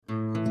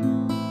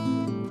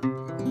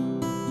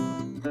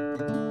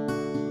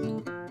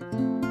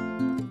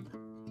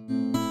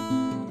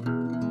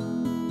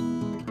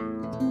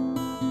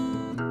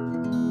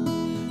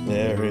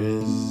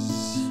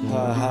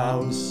a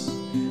house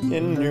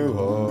in New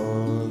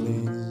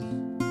Orleans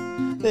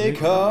they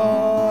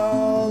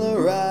call the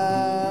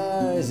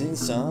rising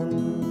sun,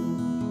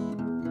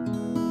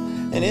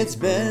 and it's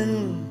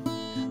been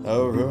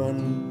a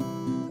ruin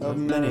of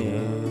many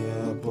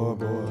a poor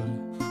boy,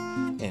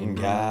 and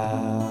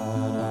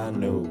God, I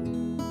know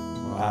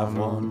I've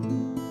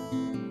won.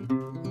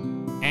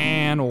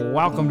 And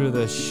welcome to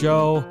the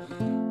show.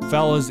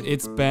 Fellas,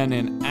 it's been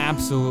an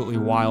absolutely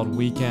wild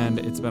weekend.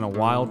 It's been a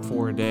wild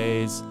 4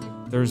 days.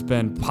 There's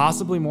been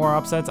possibly more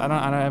upsets. I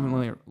haven't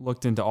really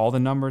looked into all the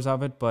numbers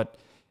of it, but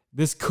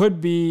this could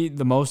be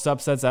the most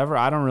upsets ever.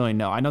 I don't really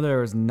know. I know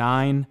there was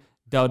 9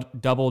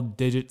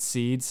 double-digit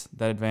seeds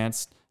that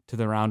advanced to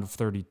the round of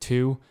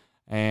 32,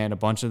 and a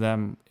bunch of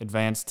them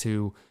advanced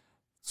to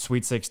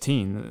Sweet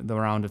 16, the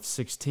round of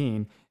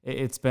 16.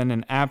 It's been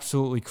an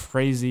absolutely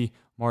crazy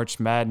March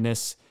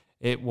Madness.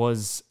 It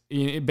was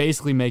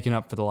basically making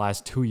up for the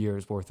last 2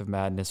 years worth of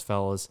madness,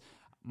 fellas.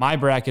 My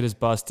bracket is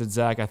busted.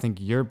 Zach, I think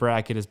your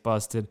bracket is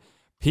busted.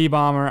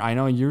 P-Bomber, I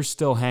know you're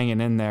still hanging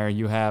in there.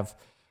 You have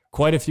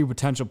quite a few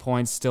potential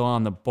points still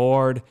on the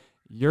board.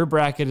 Your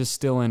bracket is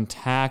still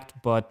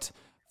intact, but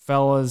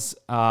fellas,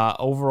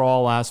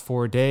 overall last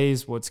 4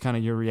 days, what's kind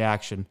of your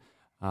reaction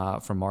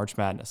from March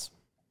Madness?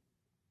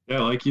 Yeah,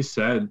 like you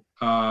said,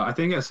 I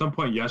think at some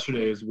point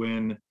yesterday is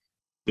when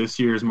this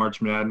year's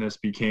March Madness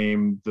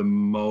became the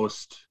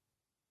most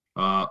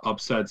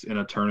upsets in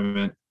a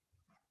tournament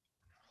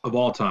of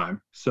all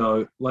time.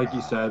 So, like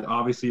you said,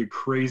 obviously a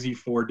crazy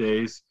 4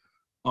 days,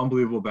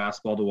 unbelievable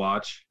basketball to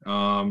watch.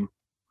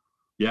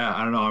 Yeah,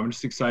 I don't know. I'm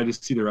just excited to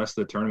see the rest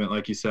of the tournament.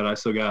 Like you said, I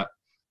still got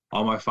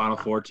all my Final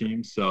Four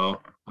teams, so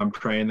I'm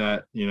praying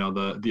that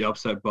the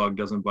upset bug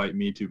doesn't bite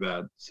me too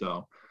bad.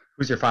 So,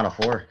 who's your Final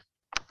Four?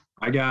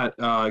 I got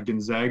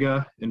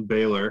Gonzaga and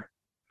Baylor.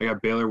 I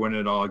got Baylor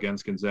winning it all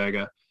against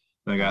Gonzaga.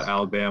 And I got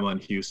Alabama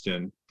and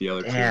Houston, the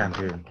other two. Damn,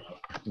 dude.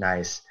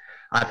 Nice.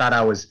 I thought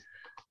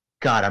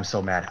God, I'm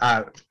so mad.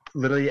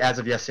 Literally, as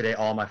of yesterday,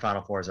 all my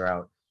Final Fours are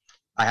out.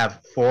 I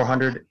have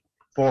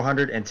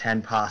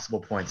 410 possible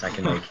points I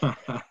can make.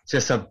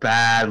 Just a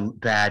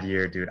bad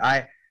year, dude.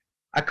 I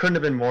couldn't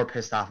have been more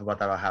pissed off about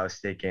that Ohio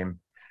State game.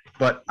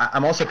 But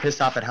I'm also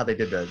pissed off at how they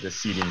did the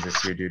seedings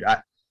this year, dude.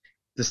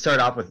 To start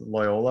off with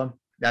Loyola,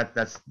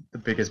 that's the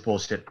biggest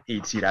bullshit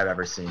 8 seed I've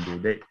ever seen,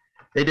 dude.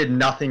 They did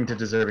nothing to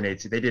deserve an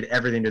 8 seed. They did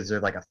everything to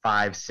deserve like a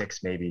 5,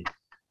 6 maybe,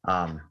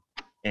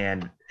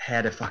 and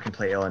had to fucking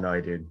play Illinois,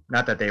 dude.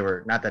 Not that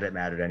it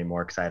mattered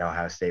anymore because I had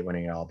Ohio State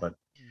winning it all, but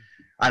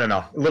I don't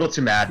know, a little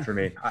too mad for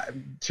me.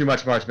 Too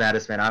much March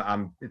Madness,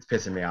 man. It's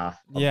pissing me off.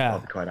 I'll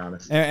be quite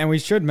honest. And we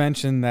should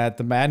mention that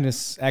the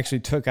Madness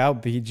actually took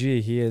out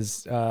BG. He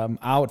is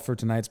out for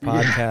tonight's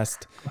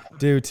podcast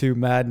due to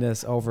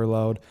Madness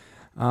overload.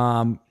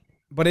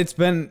 But it's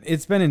been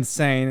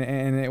insane,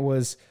 and it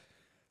was,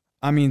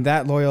 I mean,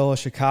 that Loyola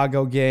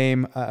Chicago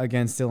game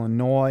against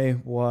Illinois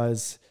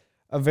was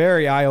a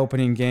very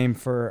eye-opening game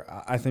for,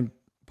 I think,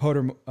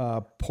 Moser.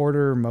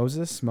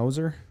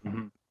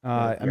 Mm-hmm.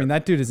 I mean,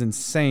 that dude is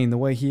insane. The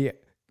way he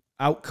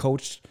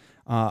outcoached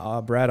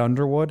Brad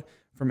Underwood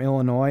from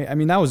Illinois. I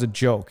mean, that was a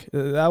joke.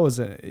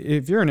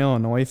 If you're an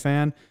Illinois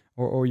fan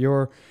or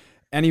you're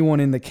anyone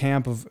in the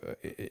camp of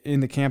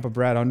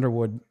Brad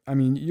Underwood, I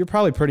mean, you're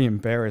probably pretty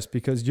embarrassed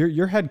because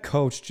your head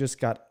coach just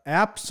got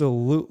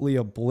absolutely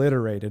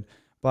obliterated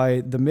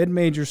by the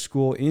mid-major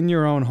school in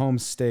your own home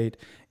state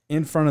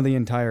in front of the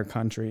entire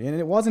country. And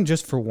it wasn't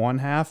just for one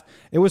half,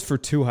 it was for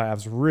two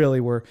halves, really,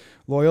 where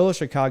Loyola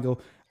Chicago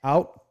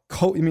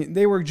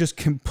they were just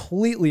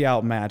completely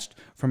outmatched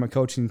from a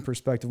coaching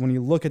perspective. When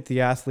you look at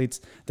the athletes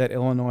that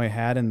Illinois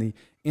had and the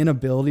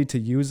inability to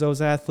use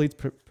those athletes,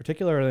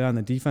 particularly on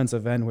the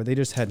defensive end, where they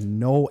just had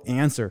no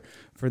answer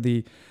for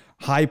the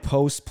high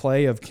post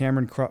play of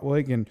Cameron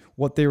Krutwig and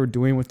what they were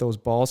doing with those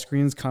ball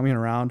screens coming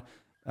around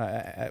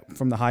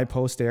from the high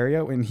post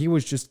area. And he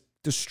was just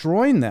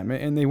destroying them,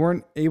 and they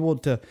weren't able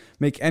to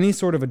make any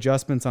sort of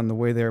adjustments on the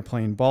way they were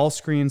playing ball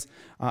screens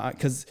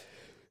because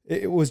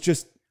it was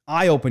just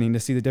eye-opening to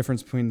see the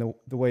difference between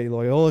the way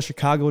Loyola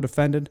Chicago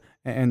defended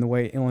and the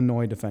way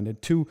Illinois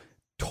defended. Two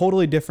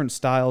totally different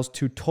styles,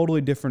 two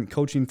totally different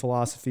coaching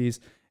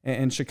philosophies,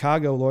 and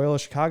Loyola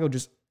Chicago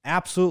just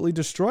absolutely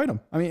destroyed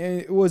them. I mean,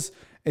 it was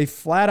a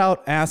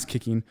flat-out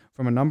ass-kicking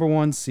from a number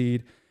one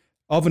seed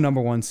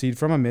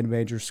from a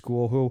mid-major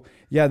school who,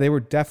 yeah, they were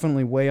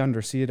definitely way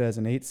underseeded as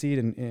an 8 seed,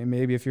 and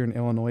maybe if you're an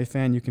Illinois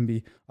fan, you can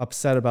be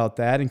upset about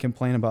that and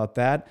complain about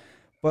that.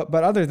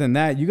 But other than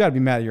that, you got to be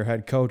mad at your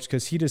head coach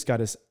because he just got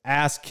his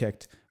ass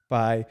kicked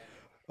by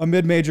a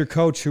mid-major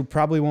coach who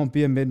probably won't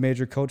be a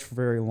mid-major coach for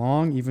very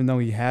long, even though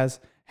he has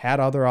had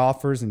other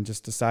offers and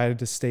just decided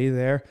to stay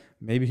there.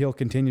 Maybe he'll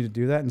continue to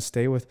do that and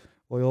stay with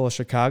Loyola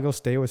Chicago,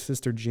 stay with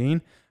Sister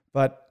Jean.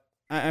 But,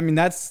 I mean,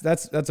 that's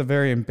a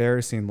very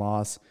embarrassing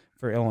loss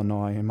for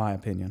Illinois, in my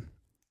opinion.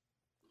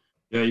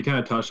 Yeah, you kind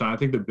of touched on it. I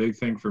think the big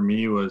thing for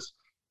me was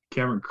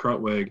Cameron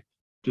Krutwig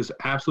just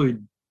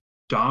absolutely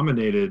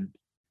dominated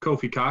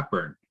Kofi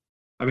Cockburn.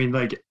 I mean,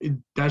 like,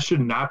 that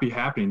should not be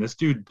happening. This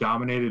dude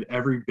dominated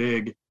every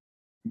big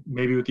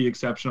maybe with the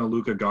exception of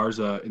Luka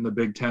Garza, in the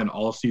Big Ten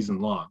all season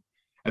long.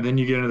 And then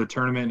you get into the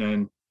tournament,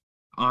 and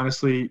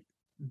honestly,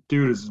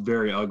 dude is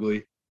very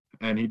ugly,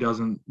 and he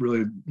doesn't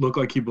really look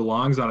like he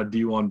belongs on a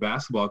D1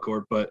 basketball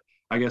court. But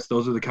I guess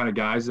those are the kind of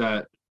guys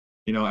that,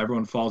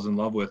 everyone falls in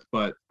love with.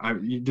 But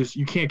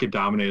you can't get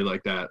dominated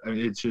like that. I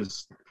mean, it's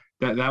just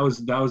that was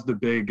the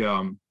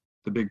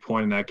big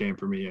point in that game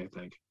for me, I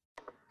think.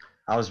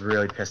 I was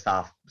really pissed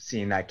off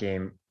seeing that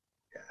game.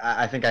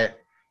 I think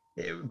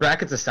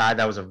brackets aside,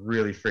 that was a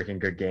really freaking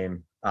good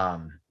game.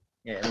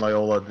 And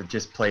Loyola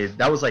just played.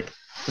 That was like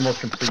the most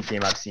complete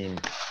game I've seen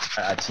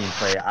a team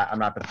play. I'm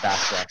not the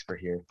basketball expert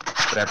here,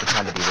 but I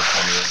pretend to be this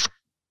time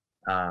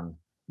of year.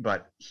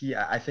 But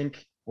I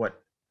think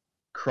what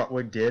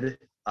Krutwig did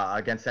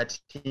against that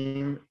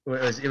team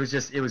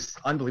it was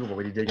unbelievable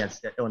what he did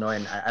against Illinois,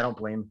 and I don't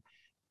blame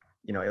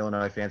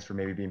Illinois fans for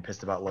maybe being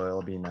pissed about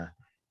Loyola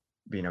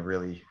being a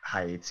really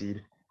high 8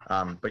 seed.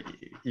 But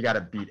you got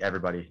to beat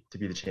everybody to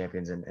be the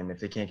champions, and if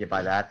they can't get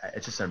by that,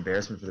 it's just an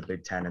embarrassment for the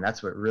Big Ten, and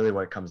that's what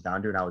it comes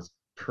down to. And I was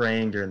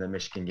praying during the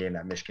Michigan game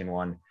that Michigan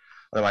won.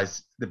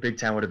 Otherwise, the Big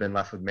Ten would have been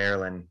left with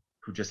Maryland,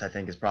 who just I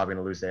think is probably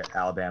going to lose to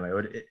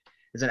Alabama.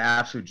 It's an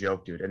absolute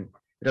joke, dude, and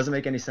it doesn't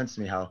make any sense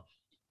to me how,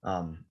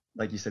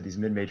 like you said, these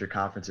mid-major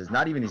conferences,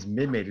 not even these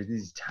mid-majors,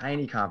 these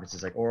tiny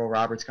conferences like Oral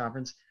Roberts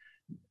Conference.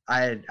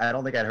 I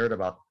don't think I'd heard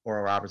about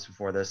Oral Roberts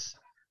before this.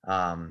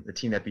 The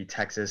team that beat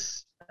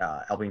Texas,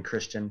 Abilene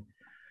Christian,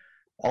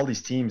 all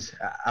these teams.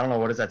 I don't know,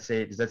 what does that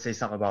say? Does that say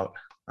something about?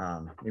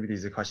 Maybe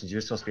these are questions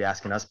you're supposed to be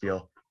asking us,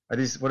 Beal. What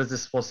is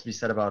this supposed to be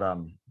said about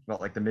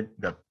like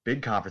the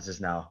big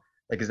conferences now?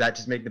 Like, does that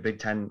just make the Big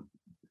Ten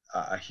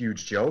a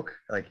huge joke?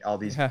 Like all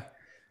these. Yeah.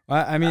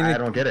 Well, I mean, I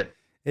don't get it.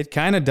 It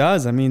kind of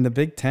does. I mean, the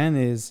Big Ten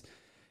is.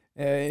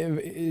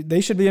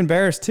 They should be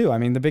embarrassed too. I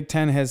mean, the Big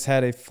Ten has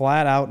had a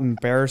flat-out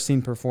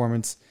embarrassing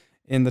performance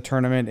in the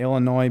tournament,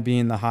 Illinois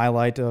being the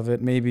highlight of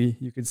it. Maybe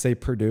you could say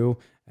Purdue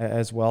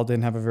as well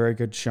didn't have a very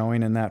good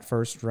showing in that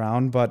first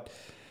round. But,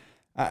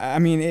 I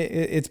mean,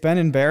 it's been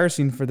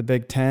embarrassing for the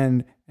Big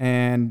Ten,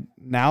 and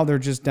now they're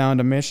just down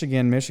to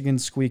Michigan. Michigan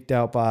squeaked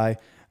out by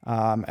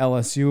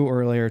LSU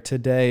earlier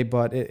today,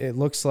 but it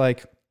looks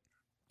like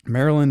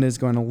Maryland is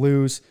going to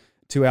lose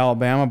to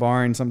Alabama,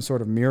 barring some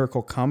sort of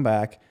miracle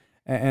comeback.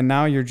 And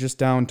now you're just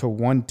down to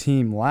one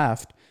team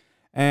left.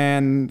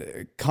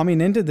 And coming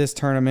into this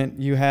tournament,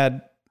 you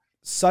had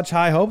such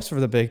high hopes for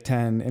the Big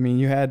Ten. I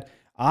mean,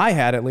 I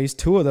had at least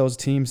two of those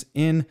teams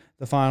in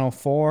the Final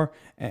Four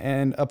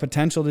and a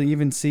potential to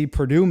even see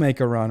Purdue make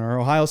a run or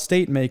Ohio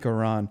State make a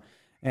run.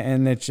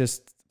 And it's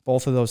just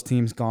both of those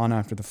teams gone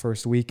after the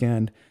first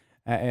weekend.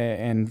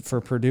 And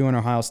for Purdue and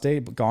Ohio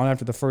State, gone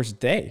after the first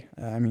day.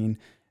 I mean,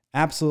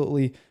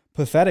 absolutely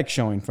pathetic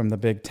showing from the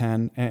Big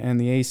Ten and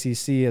the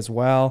ACC as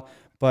well.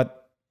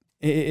 But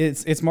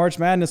it's March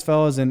Madness,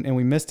 fellas, and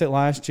we missed it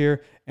last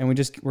year, and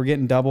we're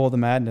getting double the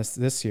madness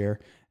this year.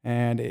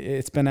 And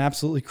it's been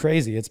absolutely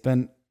crazy. It's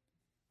been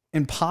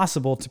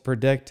impossible to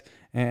predict,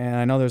 and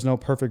I know there's no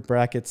perfect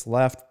brackets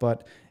left,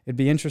 but it'd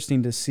be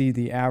interesting to see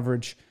the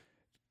average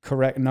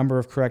correct number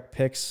of correct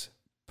picks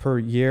per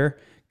year,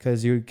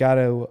 because you got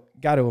to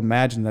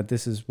imagine that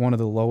this is one of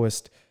the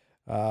lowest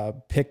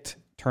picked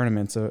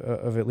tournaments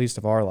of at least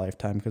of our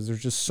lifetime, because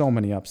there's just so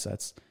many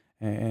upsets,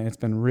 and it's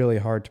been really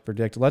hard to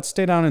predict. Let's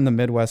stay down in the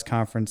Midwest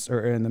Conference,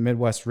 or in the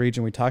Midwest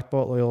region. We talked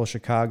about Loyola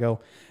Chicago.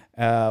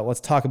 Let's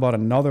talk about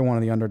another one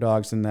of the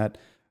underdogs in that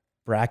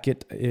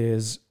bracket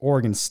is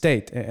Oregon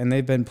State, and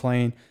they've been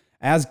playing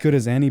as good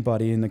as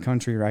anybody in the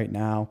country right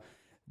now.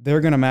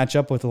 They're going to match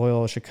up with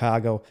Loyola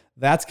Chicago.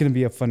 That's going to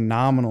be a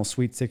phenomenal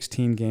Sweet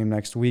 16 game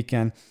next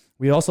weekend.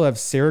 We also have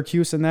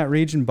Syracuse in that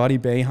region, Buddy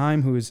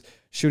Boeheim, who is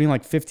shooting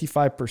like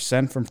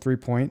 55% from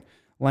three-point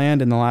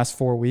land in the last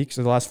 4 weeks,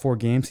 or the last 4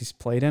 games he's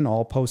played in,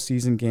 all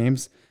postseason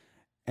games.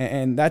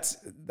 And that's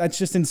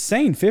just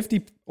insane.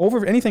 Anything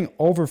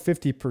over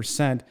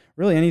 50%,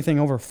 really anything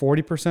over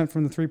 40%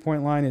 from the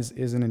three-point line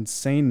is an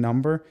insane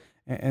number.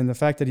 And the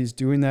fact that he's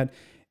doing that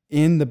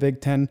in the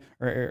Big Ten,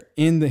 or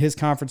in his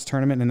conference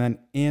tournament, and then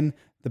in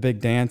the Big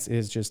Dance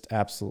is just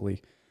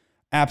absolutely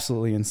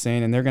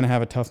insane. And they're going to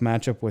have a tough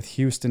matchup with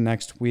Houston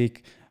next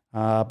week.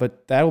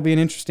 But that'll be an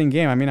interesting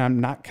game. I mean, I'm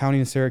not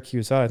counting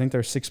Syracuse out. I think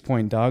they're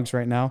 6-point dogs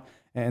right now,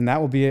 and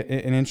that will be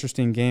an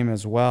interesting game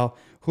as well.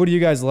 Who do you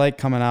guys like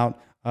coming out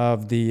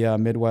of the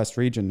Midwest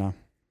region now?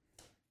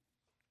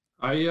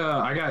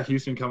 I got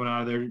Houston coming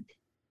out of there.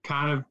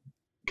 Kind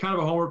of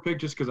a homer pick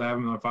just because I have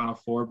them in the Final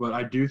Four, but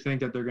I do think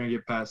that they're going to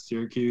get past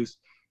Syracuse.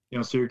 You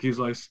know, Syracuse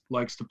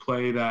likes to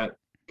play that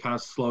kind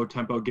of slow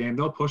tempo game.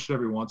 They'll push it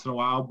every once in a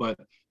while, but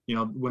you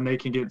know, when they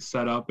can get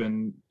set up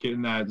and get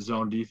in that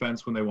zone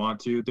defense when they want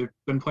to, they've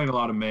been playing a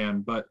lot of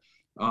man. But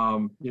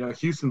you know,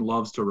 Houston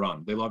loves to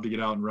run. They love to get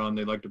out and run.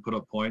 They like to put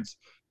up points.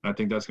 And I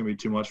think that's going to be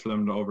too much for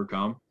them to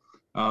overcome.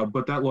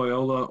 But that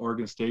Loyola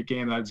Oregon State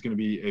game, that is going to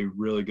be a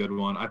really good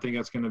one. I think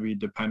that's going to be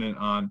dependent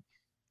on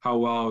how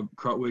well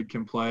Krutwig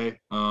can play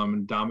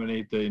and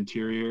dominate the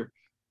interior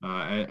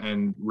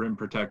and rim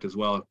protect as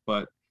well.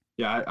 But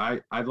yeah,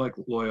 I'd like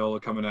Loyola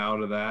coming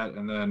out of that.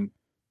 And then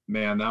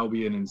man, that will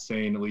be an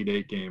insane Elite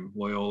Eight game,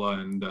 Loyola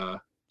and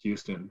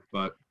Houston.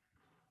 But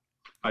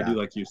I do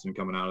like Houston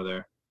coming out of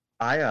there.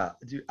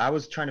 I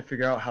was trying to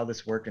figure out how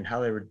this worked and how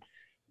they would.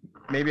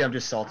 Maybe I'm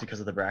just salty because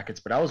of the brackets,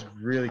 but I was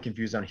really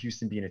confused on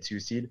Houston being a 2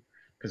 seed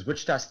because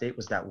Wichita State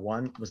was the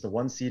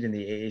 1 seed in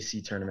the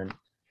AAC tournament,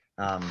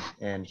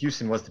 and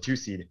Houston was the 2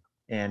 seed.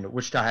 And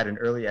Wichita had an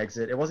early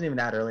exit. It wasn't even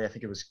that early. I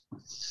think it was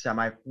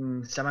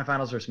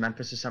semifinals versus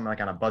Memphis or something,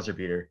 like on a buzzer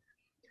beater.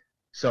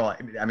 So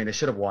I mean, they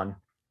should have won.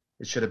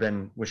 It should have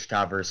been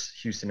Wichita versus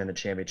Houston in the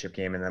championship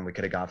game, and then we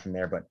could have gone from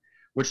there. But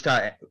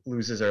Wichita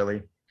loses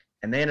early,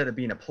 and they ended up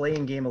being a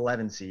play-in game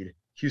 11 seed.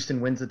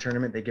 Houston wins the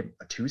tournament. They give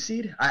a 2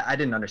 seed. I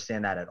didn't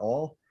understand that at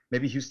all.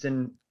 Maybe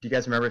Houston. Do you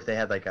guys remember if they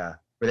had were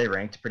they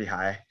ranked pretty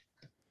high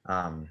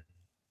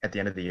at the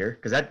end of the year?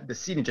 Because the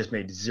seeding just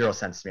made zero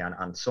sense to me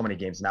on so many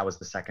games, and that was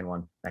the second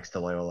one next to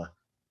Loyola.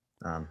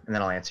 And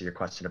then I'll answer your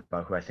question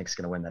about who I think is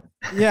going to win that.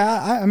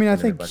 Yeah, I mean, I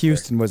think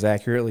Houston was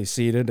accurately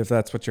seeded, if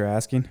that's what you're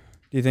asking.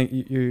 Do you think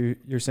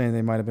you're saying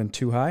they might have been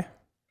too high?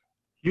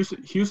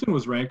 Houston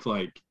was ranked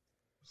like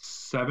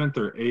 7th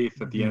or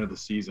 8th at the end of the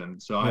season,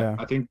 so yeah.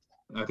 I think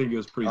it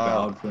was pretty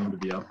valid for them to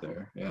be up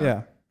there.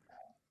 Yeah.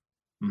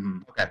 Mm-hmm.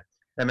 Okay,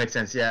 that makes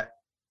sense. Yeah,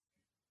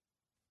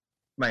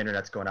 my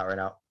internet's going out right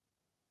now.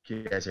 Can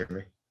you guys hear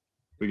me?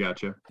 We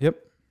got you. Yep.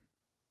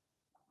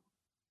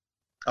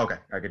 Okay,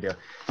 all right, good deal.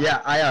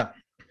 Yeah,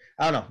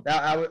 I don't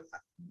know.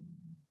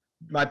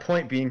 My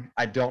point being,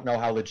 I don't know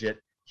how legit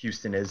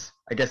Houston is.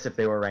 I guess if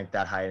they were ranked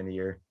that high in the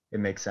year, it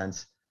makes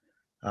sense.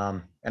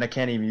 And I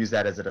can't even use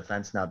that as a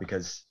defense now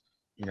because,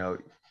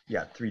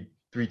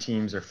 three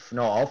teams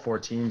all 4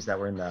 teams that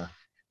were in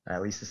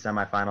at least the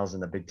semifinals in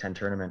the Big Ten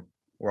tournament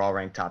were all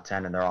ranked top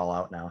 10, and they're all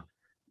out now,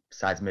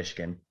 besides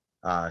Michigan.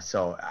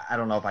 So I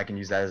don't know if I can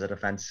use that as a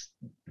defense.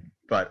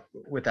 But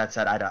with that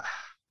said, I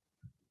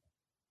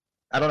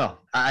don't know.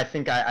 I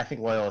think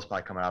Loyola is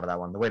probably coming out of that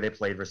one. The way they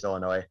played versus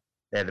Illinois,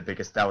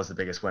 that was the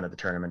biggest win of the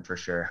tournament for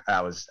sure.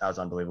 That was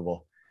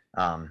unbelievable.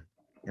 And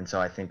so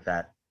I think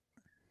that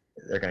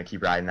they're going to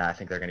keep riding that. I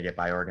think they're going to get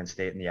by Oregon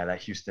State, and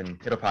that Houston.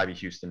 It'll probably be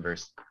Houston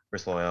versus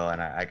Loyola,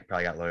 and I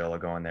probably got Loyola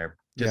going there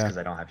just because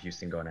I don't have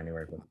Houston going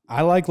anywhere. But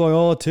I like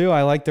Loyola too.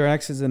 I like their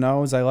X's and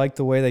O's. I like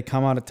the way they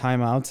come out of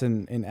timeouts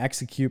and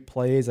execute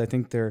plays. I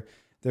think their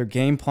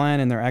game plan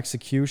and their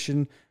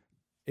execution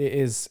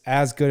is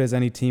as good as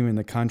any team in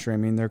the country. I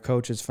mean, their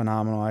coach is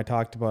phenomenal. I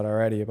talked about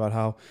already about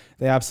how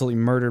they absolutely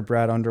murdered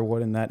Brad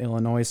Underwood in that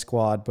Illinois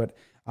squad, but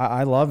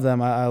I love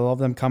them. I love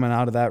them coming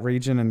out of that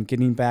region and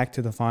getting back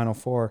to the Final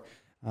Four.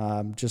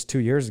 Just 2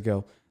 years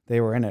ago,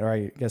 they were in it, or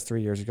I guess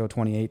 3 years ago,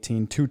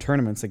 2018, 2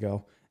 tournaments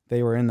ago,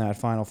 they were in that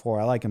Final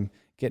Four. I like them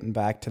getting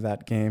back to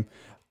that game.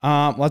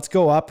 Let's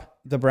go up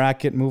the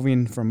bracket,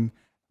 moving from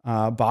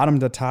bottom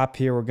to top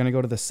here. We're going to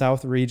go to the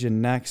South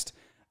region next.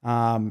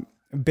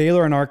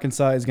 Baylor and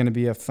Arkansas is going to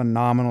be a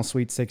phenomenal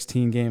Sweet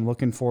 16 game.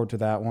 Looking forward to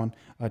that one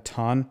a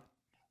ton.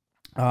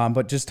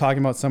 But just talking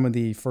about some of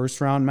the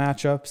first round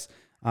matchups,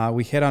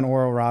 we hit on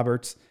Oral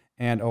Roberts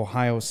and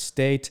Ohio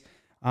State.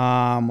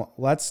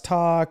 Let's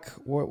talk.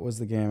 What was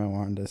the game I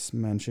wanted to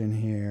mention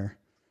here?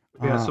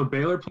 Yeah, so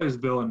Baylor plays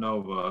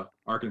Villanova.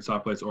 Arkansas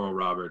plays Oral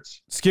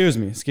Roberts. Excuse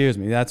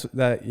me. That's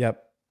that.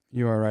 Yep,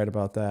 you are right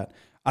about that.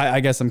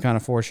 I guess I'm kind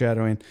of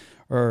foreshadowing,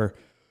 or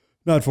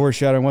not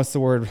foreshadowing. What's the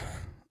word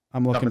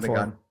I'm looking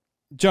for?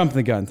 Jump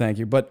the gun. Thank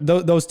you. But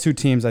those 2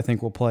 teams I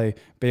think will play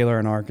Baylor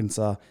and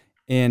Arkansas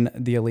in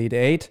the Elite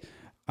Eight.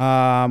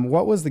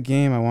 What was the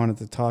game I wanted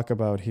to talk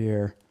about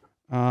here?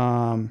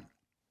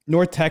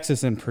 North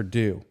Texas and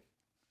Purdue.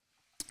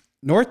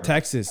 North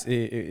Texas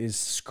is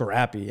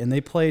scrappy, and they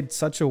played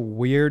such a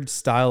weird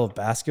style of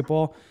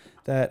basketball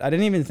that I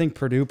didn't even think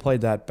Purdue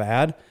played that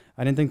bad.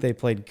 I didn't think they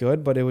played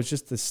good, but it was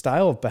just the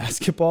style of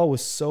basketball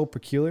was so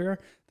peculiar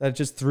that it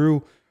just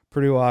threw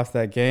Purdue off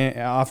their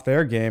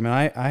game,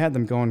 and I had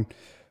them going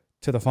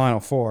to the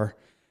Final Four,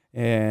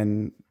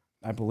 and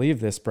I believe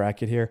this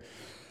bracket here,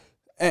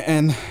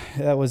 and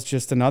that was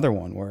just another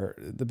one where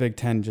the Big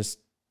Ten just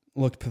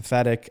looked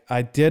pathetic.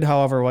 I did,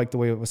 however, like the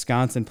way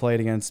Wisconsin played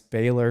against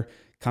Baylor,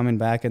 coming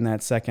back in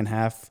that second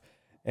half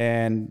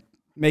and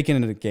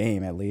making it a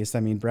game at least.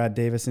 I mean, Brad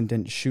Davison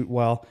didn't shoot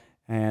well,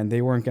 and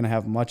they weren't going to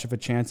have much of a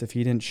chance if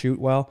he didn't shoot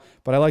well.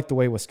 But I like the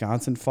way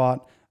Wisconsin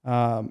fought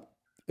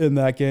in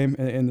that game,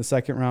 in the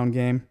second round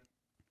game.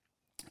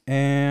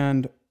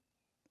 And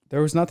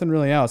there was nothing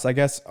really else, I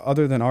guess,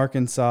 other than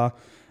Arkansas.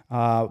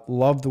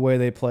 Loved the way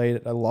they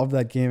played. I love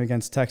that game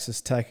against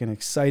Texas Tech, an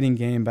exciting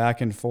game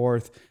back and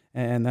forth.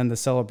 And then the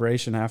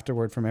celebration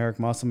afterward from Eric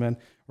Musselman,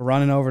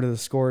 running over to the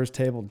scorer's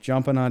table,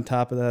 jumping on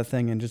top of that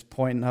thing and just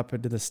pointing up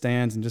into the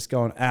stands and just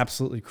going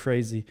absolutely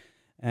crazy.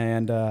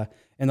 And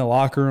in the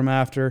locker room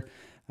after,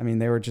 I mean,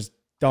 they were just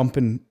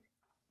dumping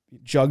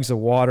jugs of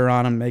water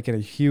on him, making a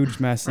huge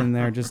mess in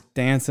there, just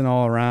dancing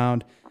all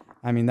around.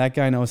 I mean, that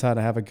guy knows how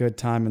to have a good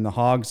time, and the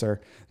Hogs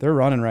they're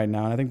running right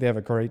now, and I think they have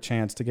a great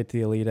chance to get to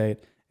the Elite Eight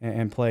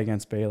and play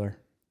against Baylor.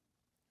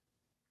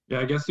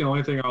 Yeah, I guess the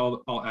only thing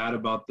I'll add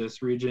about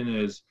this region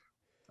is,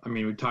 I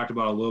mean, we talked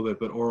about it a little bit,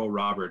 but Oral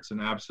Roberts, an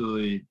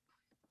absolutely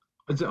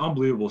it's an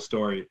unbelievable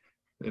story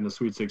in the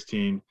Sweet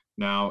 16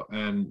 now.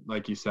 And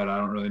like you said, I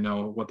don't really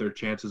know what their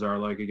chances are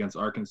like against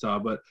Arkansas,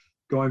 but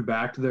going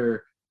back to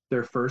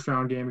their first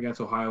round game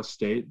against Ohio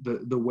State,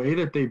 the way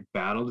that they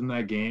battled in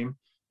that game,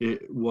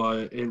 it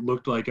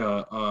looked like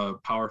a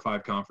Power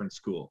 5 conference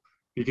school,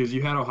 because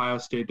you had Ohio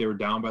State, they were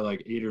down by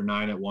like 8 or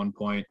 9 at one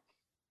point,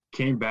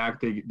 came back,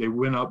 they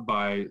went up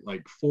by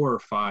like 4 or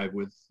 5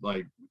 with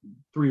like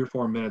 3 or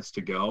 4 minutes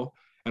to go,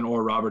 and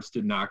Oral Roberts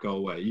did not go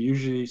away. You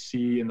usually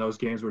see in those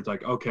games where it's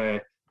like,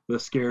 okay, the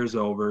scare's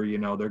over, they're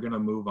going to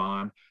move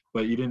on,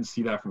 but you didn't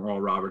see that from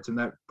Oral Roberts, and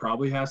that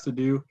probably has to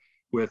do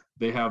with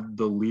they have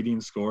the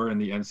leading scorer in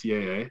the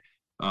NCAA.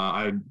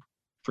 I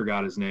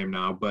forgot his name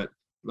now, but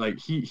like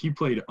he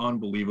played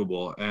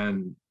unbelievable,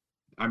 and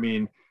I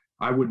mean,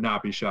 I would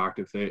not be shocked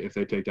if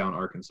they take down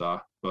Arkansas,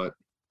 but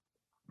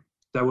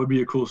that would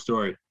be a cool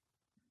story.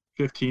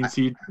 15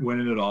 seed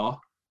winning it all.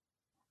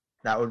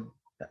 That would.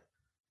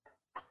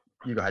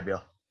 You go ahead,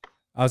 Bill.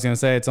 I was going to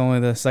say it's only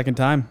the second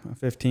time a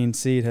 15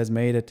 seed has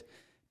made it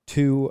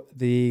to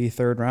the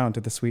third round,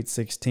 to the Sweet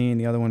 16.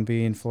 The other one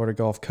being Florida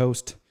Gulf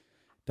Coast,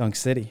 Dunk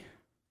City.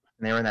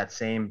 And they were in that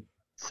same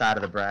side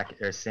of the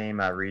bracket, or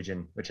same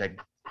region, which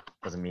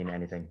doesn't mean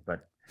anything,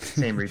 but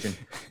same region.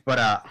 But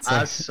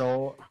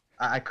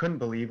I couldn't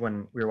believe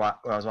when I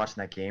was watching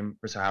that game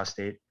versus Ohio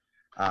State,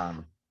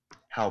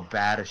 how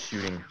bad a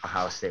shooting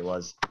Ohio State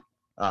was.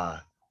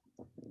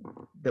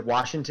 That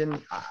Washington,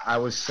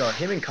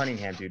 him and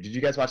Cunningham, dude. Did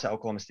you guys watch that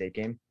Oklahoma State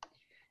game?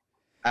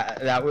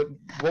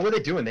 What were they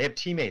doing? They have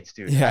teammates,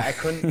 dude. Yeah. I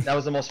couldn't. That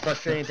was the most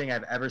frustrating thing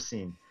I've ever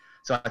seen.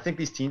 So I think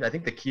the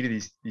key to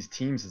these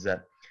teams is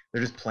that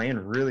they're just playing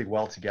really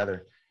well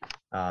together.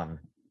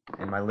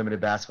 In my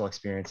limited basketball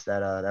experience,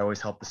 that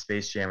always helped the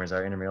Space Jammers,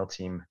 our intramural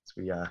team. So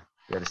we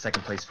had a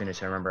second place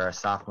finish. I remember our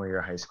sophomore year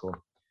of high school.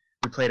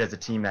 We played as a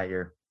team that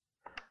year,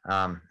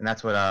 and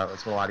that's what a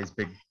lot of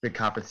these big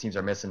conference teams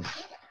are missing.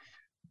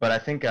 But I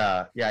think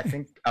out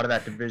of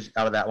that division,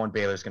 out of that one,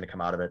 Baylor's going to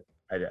come out of it.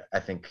 I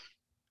think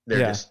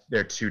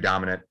they're too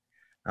dominant.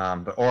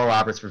 But Oral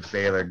Roberts versus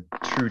Baylor,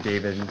 true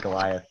David and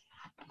Goliath.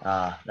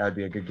 That would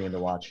be a good game to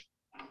watch.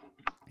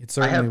 It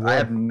certainly would. I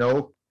have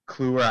no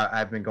clue where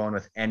I've been going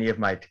with any of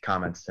my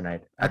comments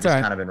tonight. I've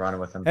just kind of been running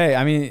with them. Hey,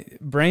 I mean,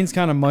 brain's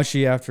kind of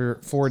mushy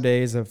after 4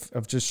 days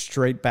of just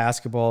straight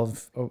basketball,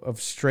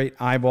 of straight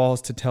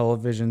eyeballs to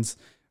televisions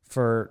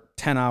for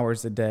 10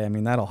 hours a day. I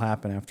mean, that'll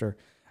happen after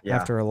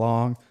a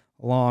long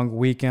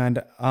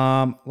weekend.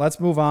 Let's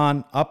move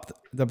on. Up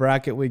the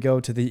bracket we go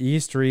to the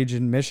East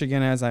region.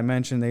 Michigan, as I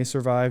mentioned, they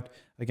survived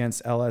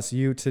against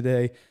LSU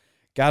today.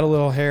 Got a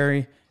little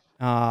hairy,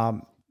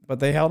 but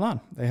they held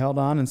on.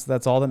 And so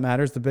that's all that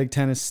matters. The Big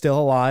Ten is still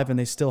alive, and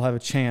they still have a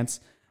chance,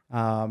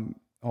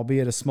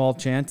 albeit a small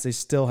chance. They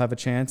still have a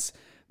chance,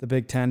 the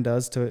Big Ten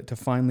does, to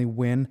finally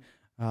win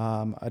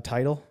a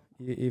title,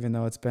 even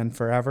though it's been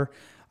forever.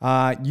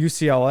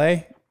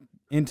 UCLA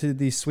into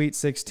the Sweet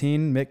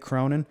 16. Mick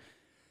Cronin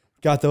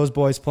got those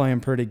boys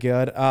playing pretty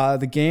good.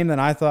 The game that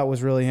I thought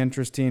was really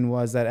interesting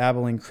was that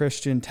Abilene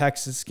Christian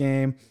Texas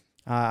game.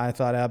 I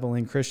thought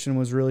Abilene Christian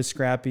was really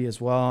scrappy as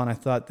well, and I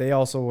thought they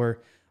also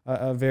were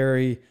a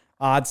very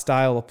odd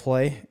style of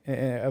play,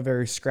 a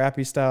very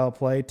scrappy style of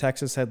play.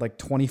 Texas had like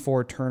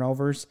 24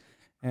 turnovers,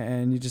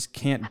 and you just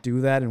can't do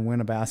that and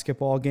win a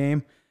basketball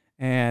game,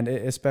 and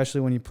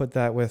especially when you put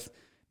that with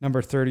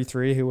number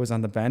 33, who was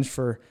on the bench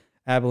for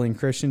Abilene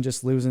Christian,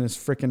 just losing his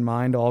freaking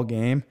mind all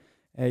game.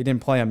 He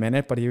didn't play a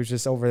minute, but he was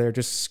just over there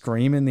just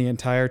screaming the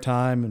entire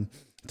time and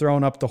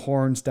throwing up the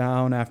horns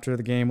down after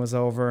the game was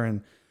over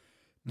and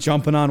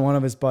jumping on one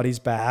of his buddies'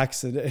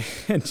 backs.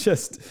 And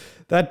just,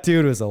 that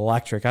dude was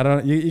electric.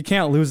 You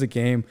can't lose a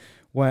game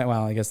when,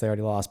 well, I guess they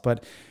already lost,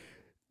 but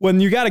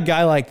when you got a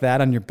guy like that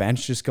on your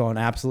bench just going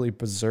absolutely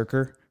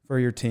berserker for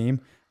your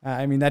team,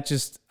 I mean,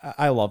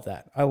 I love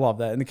that. I love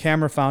that. And the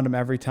camera found him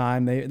every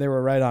time. They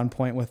were right on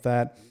point with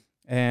that.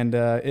 And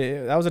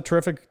that was a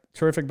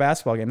terrific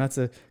basketball game. That's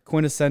a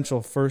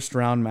quintessential first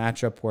round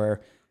matchup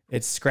where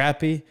it's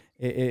scrappy,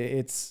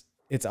 it's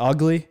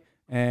ugly,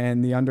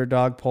 and the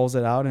underdog pulls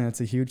it out, and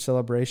it's a huge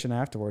celebration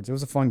afterwards. It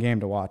was a fun game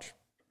to watch.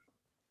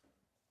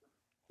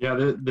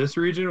 Yeah, this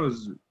region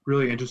was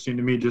really interesting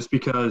to me just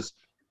because,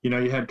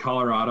 you had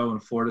Colorado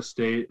and Florida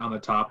State on the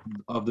top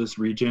of this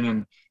region,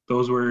 and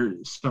those were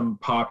some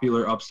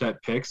popular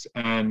upset picks,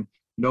 and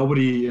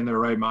nobody in their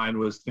right mind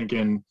was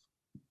thinking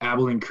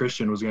Abilene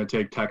Christian was going to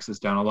take Texas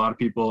down. A lot of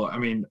people, I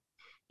mean,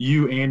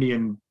 you, Andy,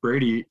 and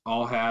Brady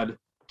all had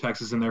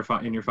Texas in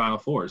your Final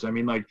Fours. I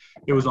mean, like,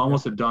 it was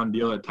almost a done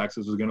deal that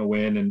Texas was going to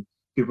win, and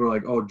people were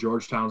like, oh,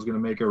 Georgetown's going to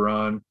make a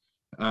run,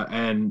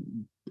 and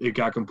it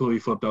got completely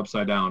flipped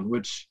upside down,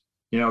 which,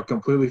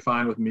 completely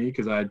fine with me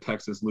because I had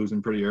Texas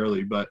losing pretty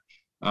early. But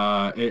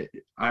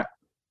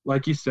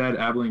like you said,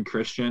 Abilene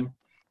Christian,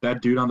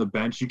 that dude on the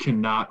bench, you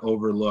cannot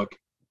overlook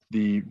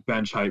the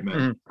bench hype man.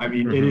 Mm-hmm. I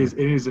mean, it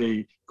is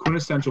a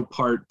quintessential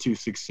part to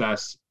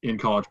success in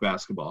college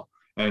basketball.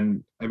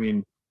 And I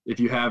mean, if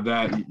you have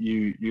that,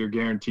 you're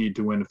guaranteed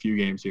to win a few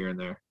games here and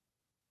there.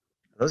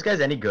 Are those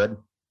guys any good?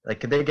 Like,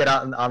 could they get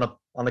out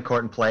on the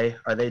court and play?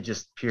 Or are they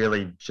just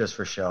purely just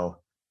for show?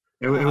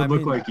 It would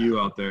look like you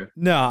out there.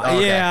 No,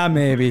 Okay. yeah,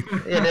 maybe.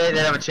 Yeah, they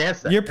have a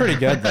chance then. You're pretty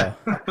good though.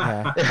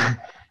 Yeah,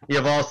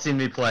 You've all seen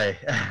me play.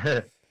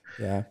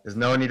 yeah. There's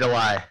no need to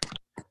lie.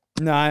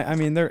 No, I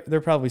mean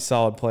they're probably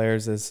solid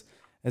players as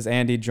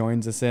Andy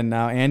joins us in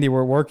now. Andy,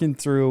 we're working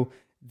through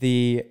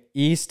the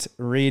East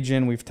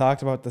region. We've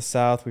talked about the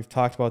South. We've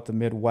talked about the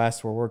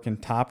Midwest. We're working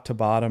top to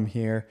bottom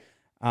here.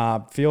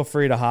 Feel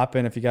free to hop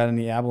in if you got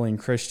any Abilene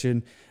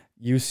Christian,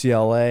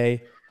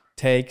 UCLA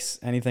takes,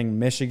 anything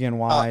Michigan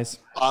wise.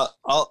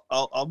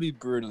 I'll be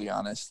brutally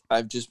honest.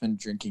 I've just been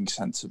drinking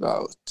since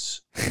about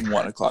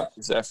 1:00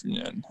 this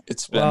afternoon.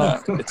 It's been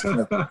Andy, It's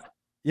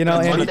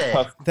Andy,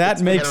 Monday.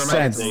 that makes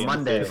sense. It's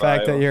Monday. The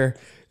fact that you're,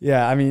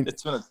 I mean,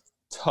 it's been a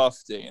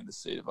tough day in the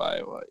state of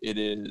Iowa. It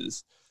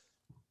is,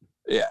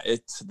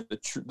 it's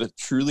the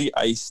truly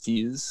iced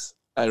teas.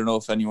 I don't know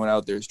if anyone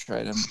out there has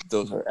tried them.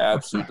 Those are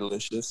absolutely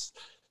delicious.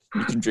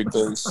 You can drink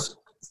those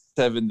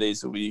 7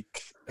 days a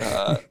week,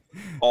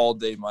 all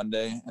day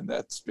Monday, and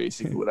that's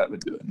basically what I've been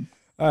doing.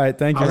 all right.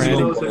 Thank you, How many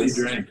Randy. of those have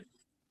you drank?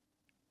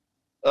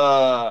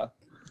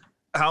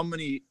 How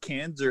many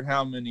cans or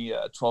how many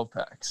 12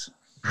 packs?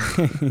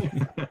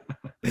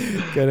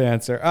 Good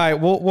answer. All right,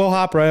 we'll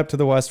hop right up to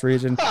the West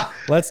region.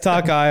 Let's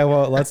talk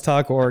Iowa. Let's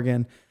talk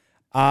Oregon.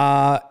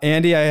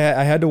 Andy,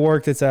 I had to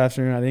work this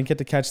afternoon. I didn't get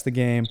to catch the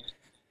game.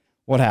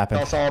 What Tell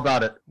happened? us all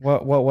about it.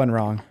 What went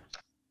wrong?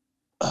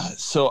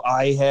 So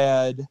I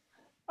had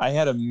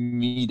a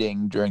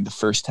meeting during the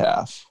first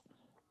half,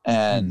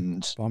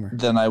 and Bummer.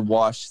 then I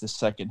watched the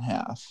second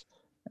half.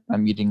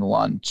 I'm eating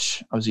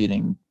lunch. I was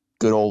eating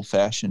good old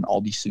fashioned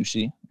Aldi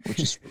sushi, which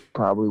is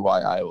probably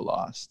why Iowa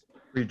lost.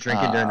 Were you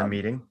drinking during the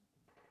meeting?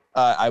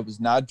 I was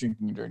not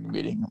drinking during the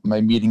meeting.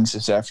 My meeting's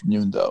this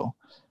afternoon, though.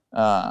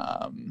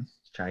 Trying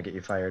to get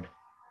you fired.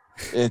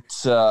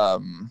 It's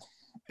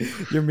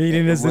Your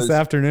meeting is this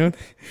afternoon.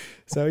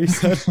 So you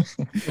said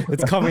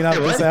it's coming up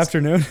this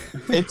afternoon.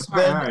 it's All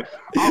been right.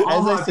 I'll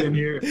as I hop said- in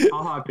here.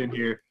 I'll hop in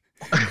here.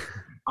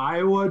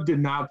 Iowa did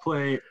not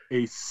play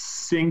a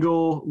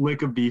single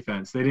lick of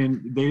defense. They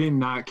did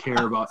not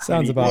care about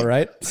Sounds anything. about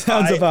right.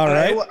 Sounds about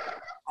right.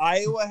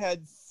 Iowa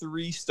had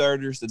 3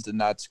 starters that did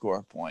not score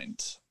a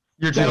point.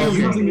 You're That has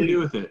nothing to joking. do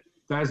with it.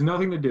 That has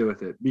nothing to do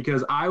with it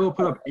because Iowa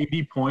put up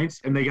 80 points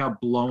and they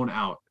got blown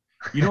out.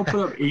 You don't put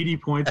up 80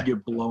 points and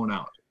get blown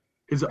out.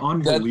 It's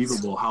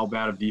unbelievable how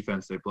bad of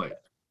defense they played.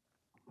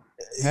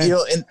 Hey. You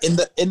know,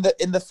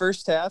 in the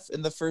first half,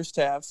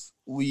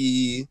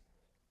 we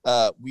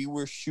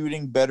were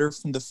shooting better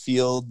from the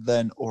field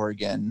than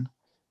Oregon.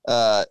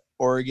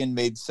 Oregon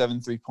made 7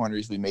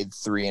 3-pointers. We made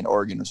 3, and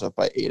Oregon was up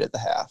by 8 at the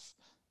half.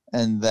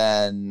 And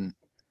then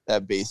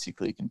that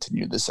basically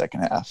continued the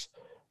second half.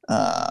 They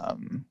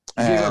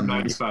gave up And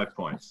 95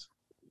 points.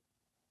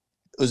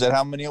 was that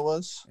how many it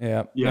was?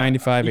 Yeah, Yeah.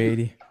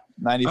 95-80.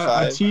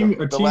 95. A team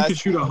The could last-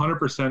 shoot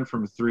 100%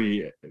 from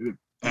 3 and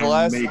the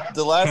last make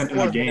the last 10 in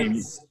 4 a game.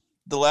 minutes,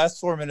 the last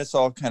 4 minutes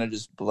all kind of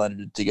just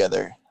blended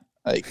together.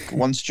 Like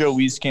once Joe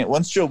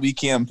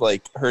Wieskamp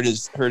like hurt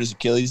his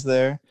Achilles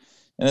there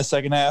in the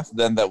second half,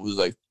 then that was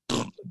like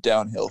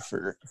downhill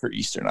for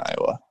Eastern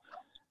Iowa.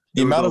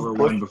 The It was amount over of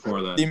one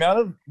before that. the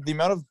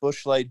amount of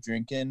Busch Light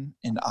drinking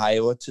in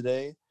Iowa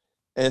today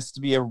has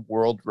to be a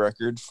world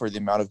record for the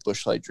amount of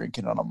Busch Light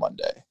drinking on a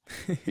Monday,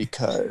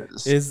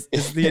 because Is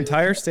the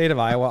entire state of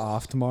Iowa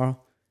off tomorrow?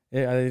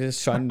 Are they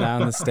just shutting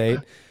down the state?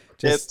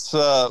 Just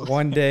it's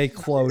one day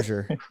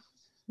closure.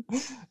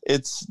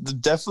 it's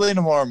definitely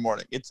tomorrow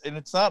morning. It's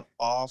not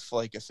off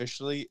like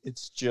officially.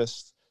 It's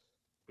just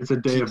It's a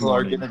day of people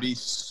are mourning. going to be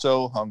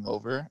so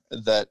hungover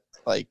that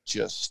like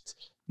just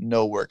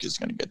no work is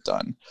going to get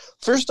done.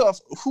 First off,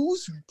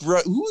 whose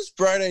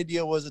bright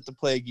idea was it to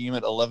play a game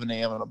at 11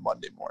 a.m. on a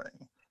Monday morning?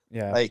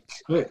 Yeah. Like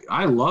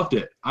I loved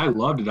it. I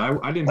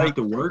didn't have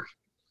to work.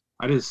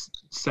 I just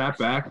sat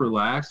back,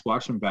 relaxed,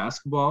 watched some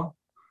basketball.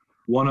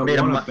 Won a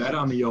bet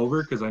on the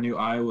over because I knew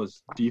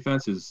Iowa's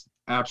defense is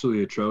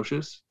absolutely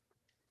atrocious.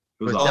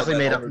 It was It awesome.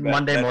 definitely made that overbet-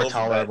 Monday that more overbet.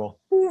 tolerable.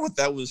 ooh,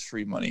 that was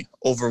free money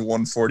over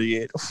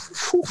 148.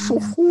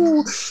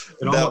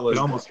 It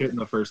almost hit in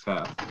the first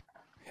half.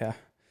 Yeah.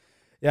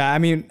 Yeah, I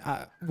mean,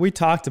 we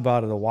talked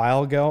about it a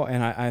while ago,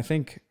 and I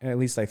think, at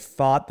least I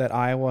thought that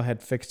Iowa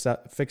had fixed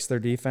their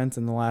defense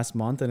in the last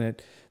month, and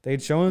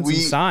they'd shown some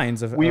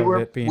signs of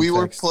it being we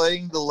were fixed.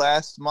 playing the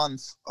last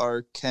month.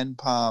 Our Ken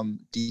Palm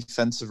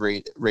defensive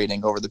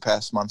rating over the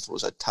past month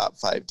was a top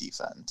 5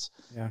 defense.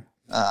 Yeah.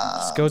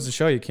 Just goes to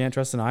show you can't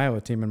trust an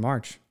Iowa team in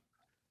March.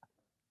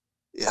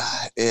 Yeah,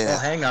 Well,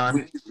 hang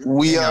on.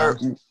 we Hang are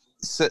on.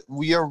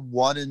 we are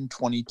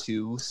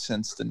 1-22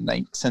 since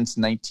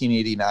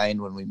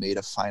 1989 when we made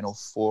a Final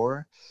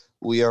Four.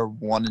 We are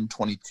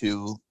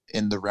 1-22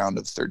 in the round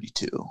of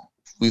 32.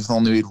 We've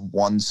only made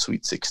one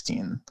Sweet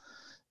 16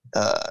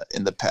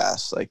 in the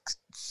past like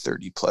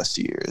 30 plus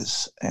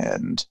years,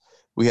 and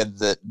we had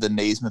the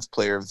Naismith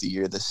Player of the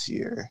Year this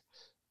year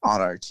on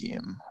our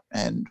team,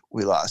 and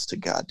we lost to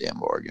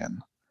goddamn Oregon.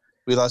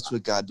 We lost to a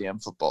goddamn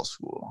football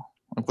school.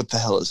 Like, what the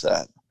hell is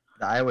that?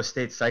 The Iowa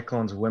State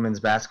Cyclones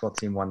women's basketball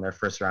team won their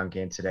first round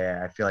game today.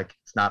 I feel like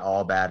it's not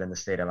all bad in the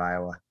state of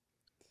Iowa.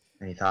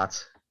 Any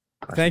thoughts?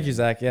 Thank you,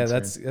 Zach. Yeah,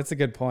 Concerns? that's a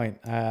good point.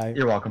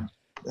 You're welcome.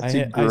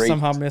 I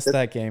somehow missed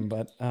that game,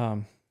 but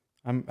I'm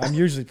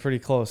usually pretty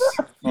close.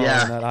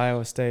 Yeah. That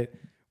Iowa State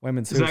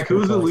women's. Zach, who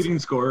was the leading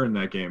scorer in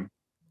that game?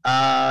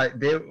 Hang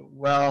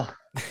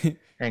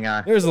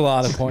on. There's a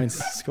lot of points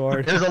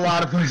scored. There's a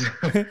lot of points.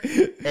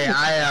 Hey,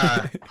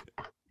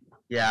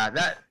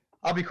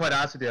 I'll be quite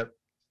honest with you.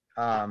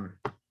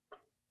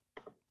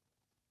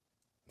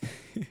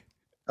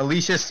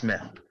 Alicia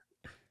Smith.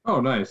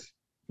 Oh, nice.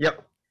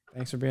 Yep.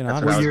 Thanks for being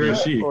That's honest. What year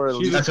is she?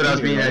 That's what I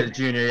was being right? a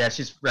junior. Yeah,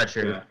 she's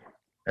redshirted.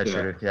 Yeah.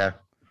 Redshirted. Yeah.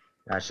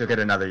 She'll get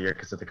another year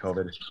because of the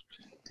COVID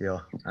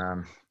deal.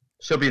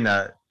 She'll be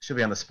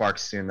on the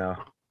Sparks soon though.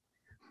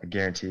 I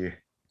guarantee you.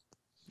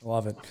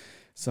 Love it.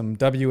 Some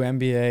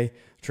WNBA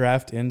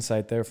draft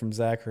insight there from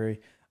Zachary.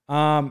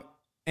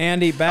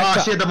 Andy, back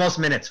to she had the most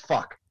minutes.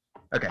 Fuck.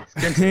 Okay.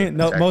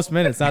 no, Sorry. most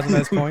minutes, not the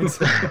most points.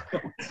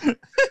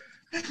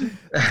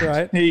 That's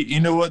right. Hey, you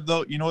know what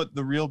though? You know what?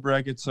 The real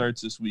bracket starts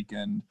this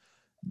weekend.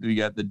 We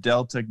got the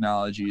Dell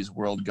Technologies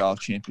World Golf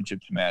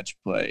Championships match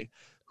play.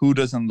 Who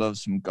doesn't love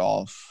some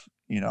golf?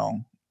 You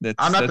know,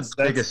 that's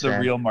biggest the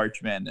fan. real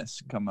March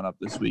Madness coming up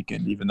this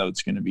weekend. Even though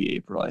it's going to be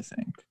April, I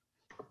think.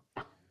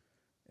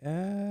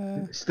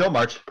 Still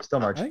March. I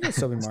think it'll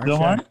still be March. Still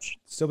yeah. March.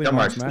 Still be Still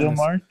March. March. Still Madness.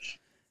 March.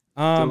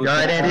 You all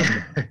right, Andy?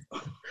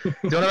 You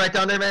want to write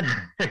down there, man?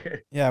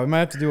 Yeah, we might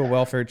have to do a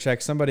welfare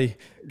check. Somebody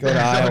go to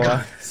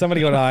Iowa.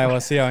 Somebody go to Iowa.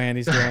 See how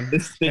Andy's doing.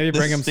 Maybe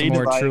bring him some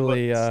more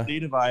truly. The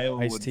state of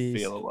Iowa iced would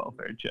teas. fail a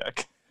welfare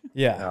check.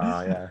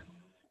 Yeah,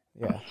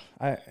 Yeah.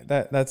 yeah.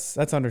 That's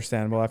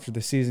understandable after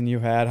the season you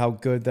had. How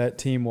good that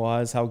team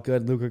was. How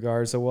good Luka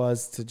Garza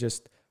was to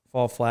just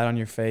fall flat on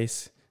your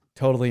face,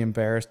 totally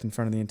embarrassed in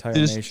front of the entire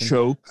Just nation.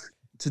 choke.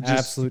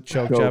 Absolute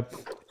choke job.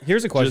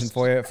 Here's a question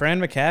for you.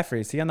 Fran McCaffrey,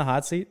 is he on the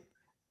hot seat?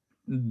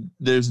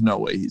 There's no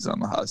way he's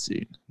on the hot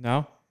seat.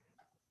 No?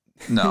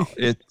 No,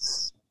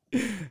 it's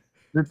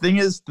the thing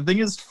is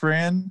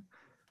Fran.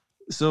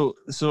 So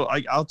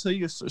I'll tell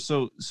you.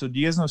 So do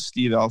you guys know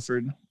Steve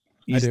Alford?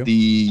 He's do.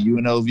 the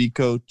UNLV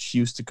coach. He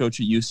used to coach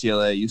at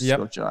UCLA. Used Yep.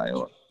 to coach at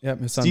Iowa. Yep,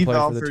 his son Steve played for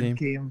Alford the team.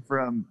 came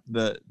from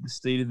the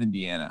state of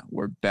Indiana,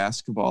 where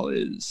basketball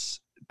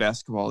is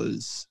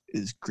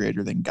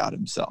greater than God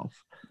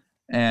himself,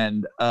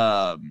 and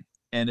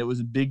it was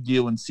a big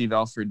deal when Steve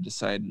Alford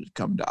decided to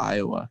come to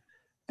Iowa,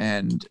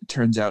 and it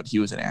turns out he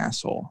was an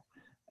asshole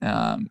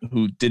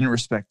who didn't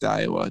respect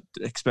Iowa,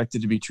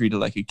 expected to be treated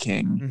like a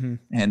king, Mm-hmm.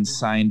 and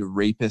signed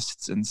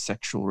rapists and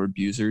sexual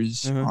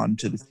abusers Mhm.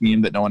 onto the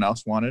team that no one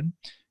else wanted.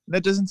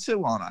 That doesn't sit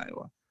well in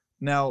Iowa.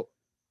 Now,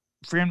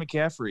 Fran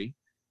McCaffrey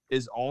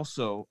is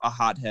also a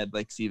hothead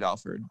like Steve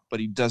Alford, but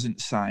he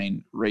doesn't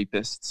sign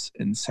rapists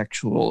and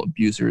sexual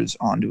abusers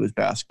onto his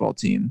basketball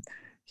team.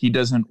 He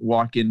doesn't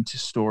walk into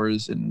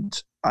stores in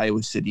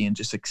Iowa City and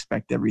just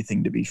expect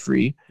everything to be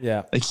free.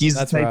 Yeah. Like he's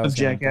That's the what I type was of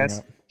gonna bring jackass.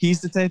 up.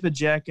 He's the type of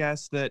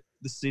jackass that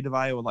the state of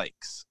Iowa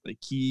likes. Like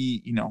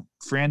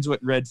Fran's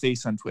what red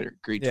face on Twitter,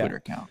 great Yeah. Twitter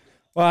account.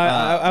 Well,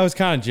 I was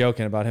kind of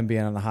joking about him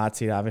being on the hot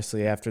seat.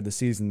 Obviously, after the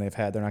season they've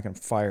had, they're not going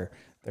to fire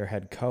their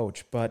head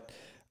coach. But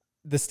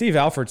the Steve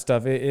Alford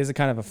stuff is a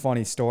kind of a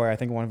funny story. I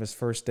think one of his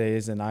first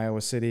days in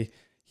Iowa City,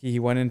 he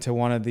went into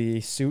one of the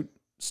suit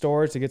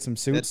stores to get some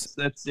suits.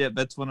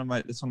 That's one of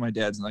my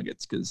dad's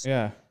nuggets because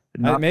Yeah.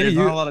 not maybe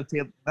a lot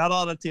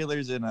of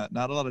tailors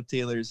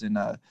in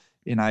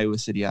Iowa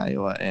City,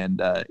 Iowa,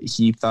 and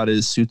he thought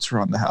his suits were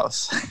on the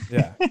house.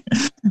 Yeah.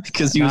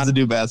 Because he was the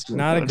new basketball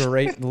Not a coach.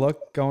 great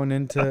look going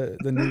into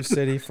the new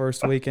city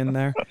first week in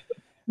there.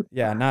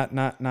 Yeah,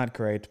 not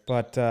great.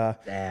 But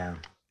Damn.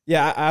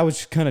 yeah, I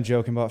was kind of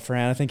joking about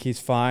Fran. I think he's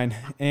fine.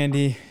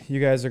 Andy, you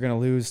guys are going to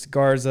lose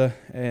Garza,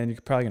 and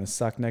you're probably going to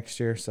suck next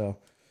year. So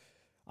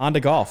on to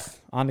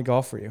golf. On to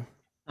golf for you.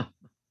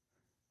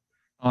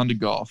 On to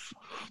golf.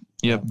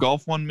 Yeah,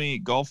 golf won me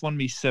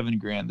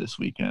 $7,000 this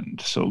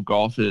weekend. So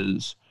golf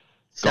is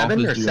 7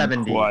 or doing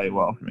 70? quite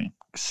well for me.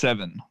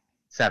 7.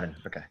 7.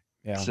 Okay.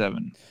 Yeah.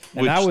 7.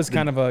 And that was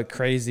kind of a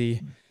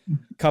crazy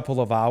couple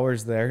of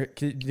hours there.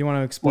 Do you want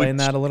to explain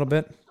that a little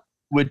bit?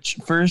 Which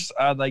first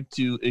I'd like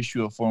to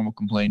issue a formal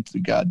complaint to the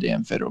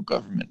goddamn federal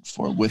government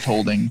for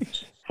withholding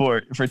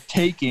for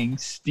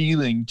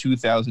stealing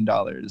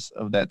 $2,000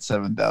 of that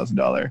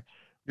 $7,000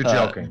 You're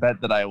joking. bet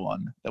that I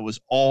won. That was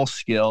all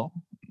skill,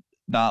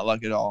 not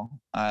luck at all.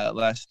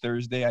 Last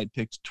Thursday I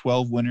picked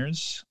 12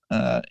 winners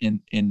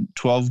in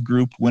 12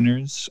 group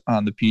winners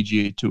on the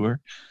PGA Tour.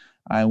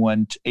 I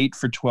went 8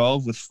 for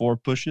 12 with 4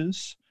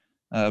 pushes,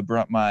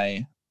 brought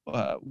my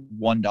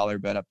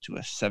 $1 bet up to a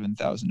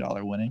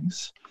 $7,000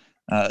 winnings.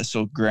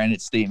 So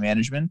Granite State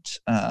Management,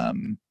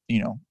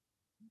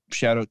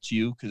 shout out to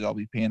you because I'll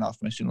be paying off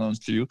my student loans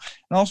through.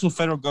 And also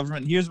federal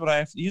government. Here's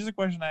the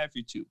question I have for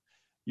you too.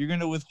 You're going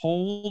to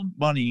withhold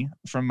money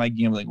from my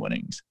gambling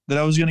winnings that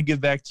I was going to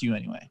give back to you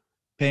anyway,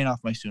 paying off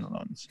my student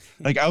loans.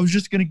 Like I was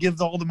just going to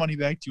give all the money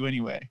back to you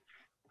anyway.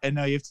 And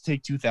now you have to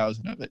take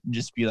 2,000 of it and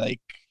just be like,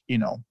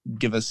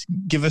 give us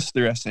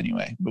the rest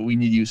anyway, but we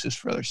need uses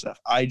for other stuff.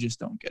 I just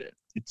don't get it.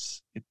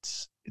 It's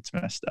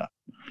messed up.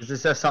 Does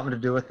this have something to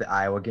do with the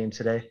Iowa game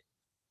today?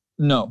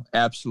 No,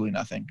 absolutely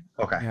nothing.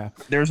 Okay. Yeah.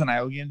 There's an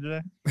Iowa game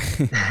today.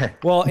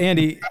 Well,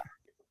 Andy,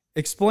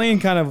 explain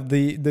kind of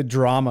the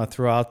drama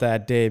throughout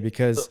that day,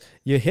 because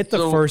you hit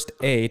the first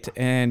 8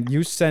 and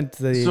you sent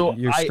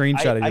your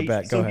screenshot of your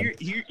bet. Go ahead.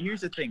 Here's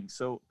the thing.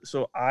 So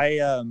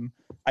I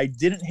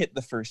didn't hit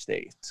the first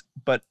 8,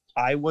 but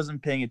I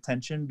wasn't paying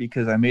attention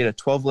because I made a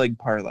 12-leg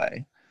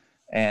parlay,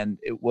 and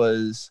it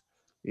was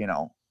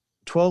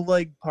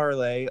 12-leg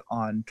parlay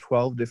on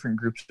 12 different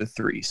groups of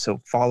 3.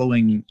 So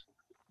following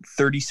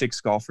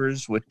 36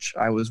 golfers, which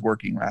I was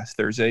working last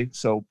Thursday.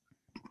 So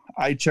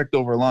I checked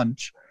over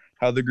lunch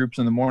how the groups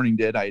in the morning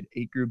did. I had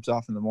 8 groups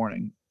off in the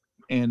morning,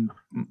 and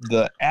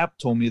the app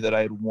told me that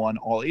I had won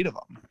all 8 of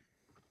them.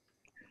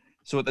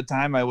 So at the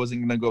time, I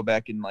wasn't going to go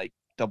back and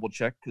double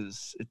check,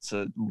 because it's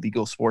a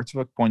legal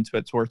sportsbook,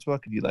 PointsBet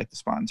Sportsbook. If you'd like to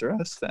sponsor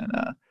us, then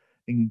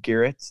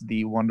Garrett,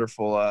 the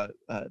wonderful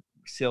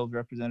sales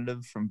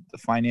representative from the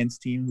finance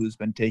team who's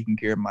been taking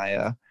care of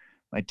my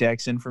my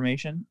tax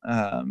information,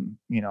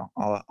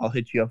 I'll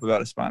hit you up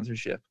about a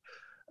sponsorship.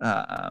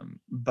 So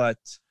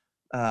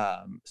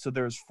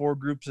there was 4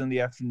 groups in the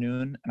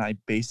afternoon, and I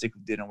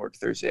basically didn't work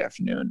Thursday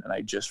afternoon, and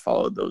I just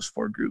followed those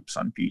 4 groups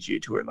on PGA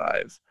Tour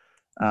Live.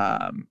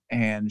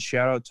 And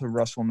shout out to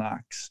Russell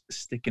Knox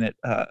sticking it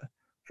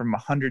from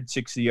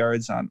 160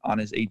 yards on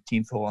his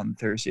 18th hole on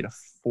Thursday to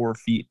 4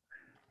 feet,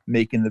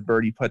 making the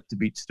birdie putt to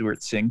beat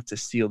Stuart Sink to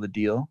seal the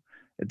deal.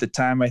 At the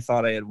time, I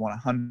thought I had won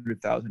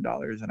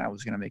 $100,000, and I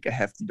was going to make a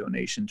hefty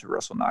donation to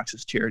Russell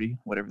Knox's charity,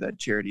 whatever that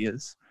charity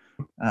is.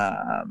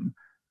 But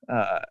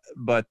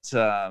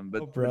due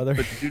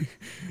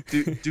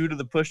to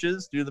the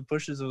pushes, it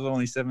was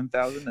only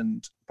 7,000.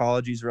 And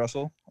apologies,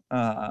 Russell.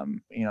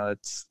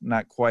 It's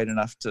not quite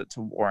enough to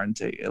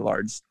warrant a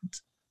large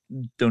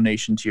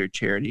donation to your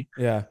charity.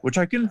 Yeah. Which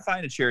I couldn't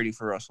find a charity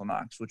for Russell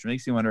Knox, which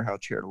makes me wonder how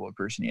charitable a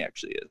person he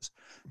actually is.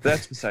 But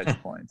that's besides the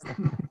point.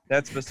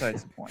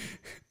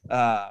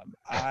 Oh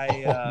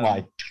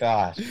my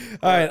gosh.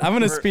 All right, I'm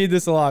going to speed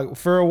this along.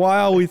 For a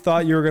while, we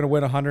thought you were going to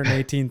win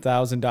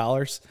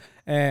 $118,000,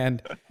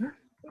 and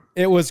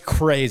it was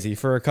crazy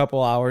for a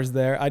couple hours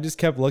there. I just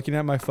kept looking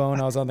at my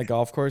phone. I was on the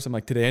golf course. I'm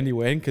like, did Andy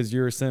win? Because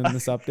you were sending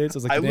this updates. I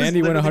was like, did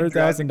Andy win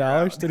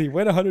 $100,000? Did he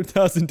win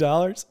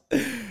 $100,000?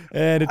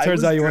 And it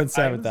turns out you won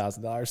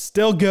 $7,000.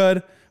 Still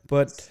good,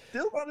 but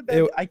still not a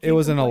bad. It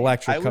was an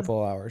electric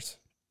couple of hours.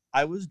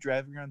 I was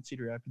driving around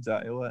Cedar Rapids,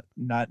 Iowa,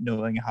 not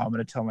knowing how I'm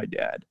going to tell my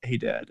dad, hey,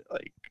 Dad,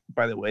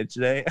 by the way,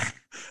 today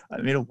I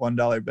made a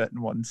 $1 bet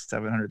and won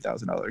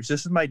 $700,000.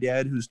 This is my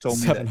dad who's told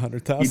me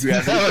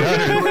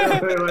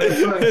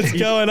 $700,000. It's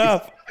going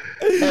up.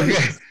 Okay.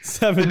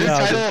 7,000. The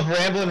title of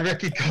Ramblin'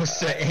 Ricky goes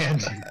to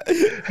Andy.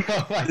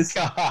 Oh my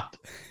God.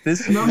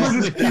 This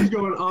number just keeps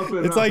going up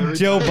and it's up. like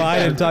Joe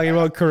Biden talking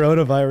about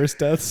coronavirus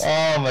deaths.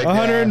 Oh my God.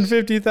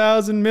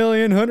 150,000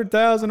 million,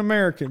 100,000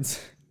 Americans.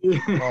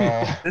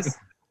 Oh.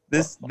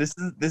 This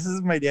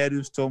is my dad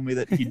who's told me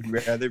that he'd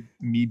rather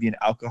me be an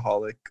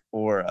alcoholic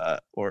or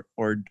a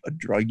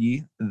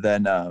druggie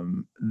than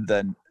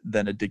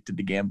addicted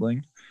to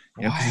gambling.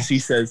 Because he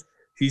says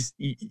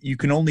you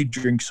can only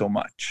drink so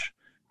much.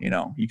 You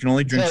can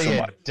only drink so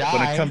much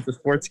when it comes to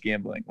sports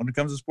gambling.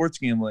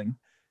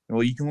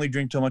 Well, you can only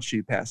drink so much till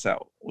you pass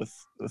out. With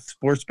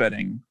sports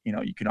betting,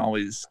 you can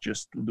always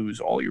just lose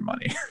all your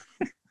money.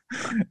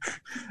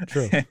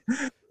 True.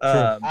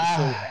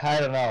 I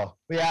don't know.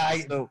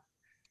 Yeah,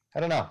 I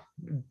don't know.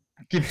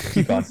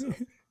 Keep on.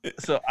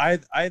 So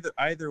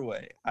either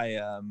way,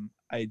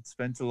 I'd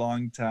spent a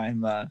long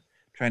time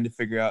trying to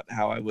figure out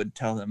how I would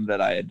tell him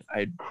that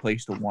I'd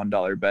placed a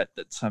 $1 bet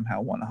that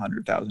somehow won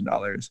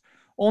 $100,000.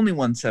 Only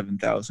won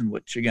 $7,000,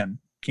 which again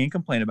can't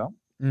complain about.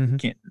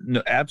 Mm-hmm.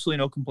 Absolutely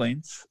no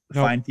complaints.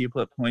 Nope. Fine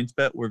people at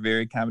PointsBet were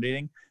very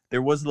accommodating.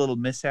 There was a little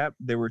mishap.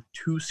 There were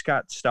 2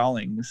 Scott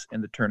Stallings in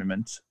the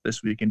tournament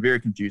this week, and very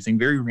confusing.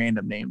 Very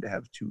random name to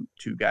have two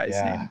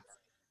guys named.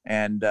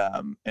 And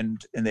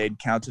they had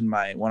counted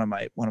one of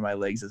my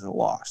legs as a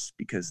loss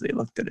because they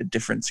looked at a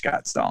different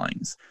Scott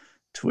Stallings,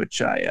 to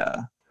which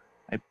I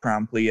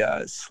promptly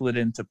slid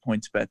into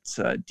PointsBet's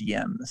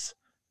DMs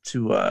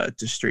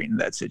to straighten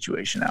that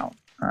situation out.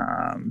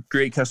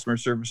 Great customer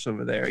service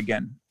over there.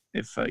 Again,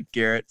 if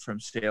Garrett from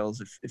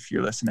sales, if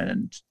you're listening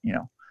and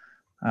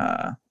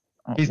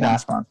he's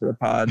not sponsor the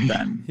pod,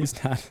 then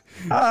he's not.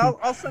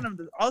 I'll send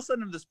him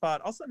this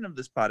pod. I'll send him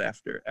this pod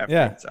after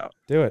it's out.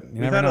 Do it.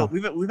 You never know.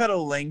 We've had a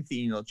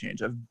lengthy email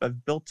change.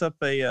 I've built up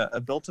a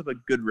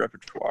good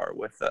repertoire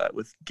with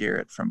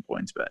Garrett from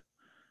PointsBet.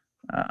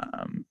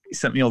 He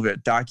sent me over a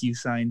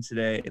DocuSign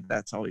today.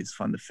 That's always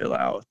fun to fill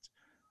out.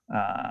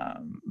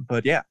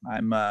 But yeah,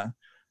 I'm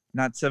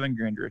not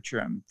 $7,000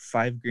 richer. I'm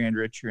 $5,000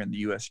 richer, and the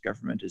U.S.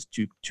 government is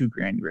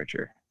 $2,000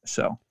 richer.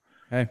 So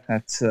hey,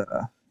 that's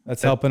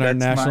helping our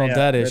national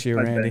debt that's issue,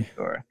 my Randy.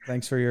 story.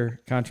 Thanks for your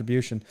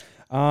contribution.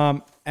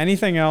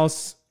 Anything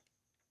else,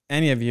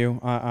 any of you,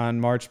 on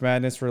March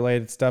Madness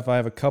related stuff? I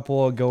have a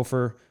couple of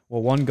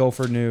one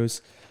Gopher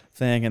news.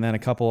 thing, and then a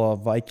couple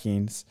of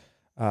Vikings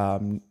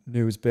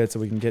news bits that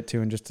we can get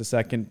to in just a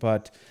second.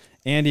 But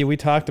Andy, we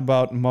talked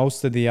about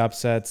most of the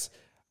upsets,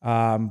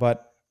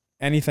 but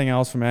anything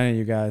else from any of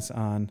you guys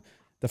on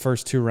the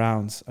first 2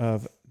 rounds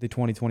of the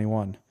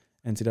 2021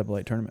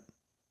 NCAA tournament?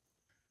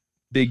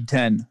 Big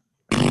Ten.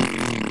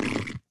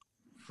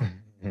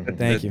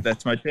 Thank you.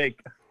 That's my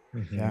take.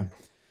 Yeah.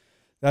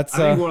 That's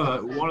I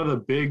think one of the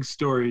big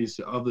stories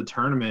of the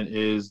tournament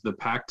is the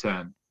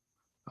Pac-10.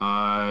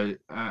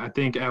 I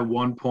think at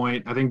one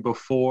point, I think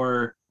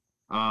before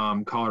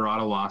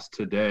Colorado lost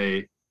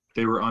today,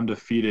 they were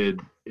undefeated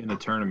in the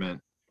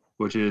tournament,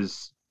 which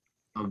is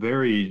a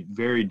very,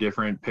 very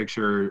different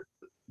picture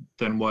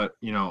than what,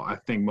 I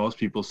think most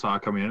people saw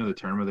coming into the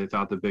tournament. They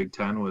thought the Big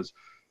Ten was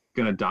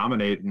going to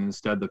dominate, and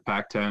instead the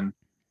Pac-10,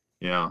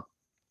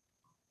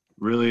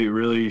 really,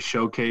 really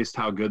showcased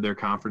how good their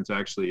conference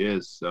actually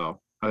is. So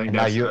I think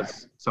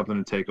that's something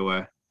to take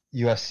away.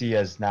 USC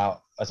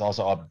is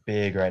also up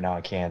big right now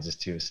in Kansas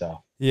too.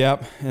 So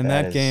yep, and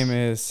that game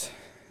is,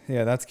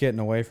 that's getting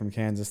away from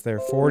Kansas. They're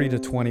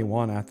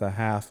 40-21 at the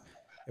half.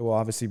 It will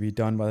obviously be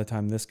done by the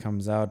time this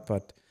comes out,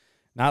 but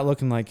not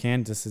looking like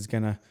Kansas is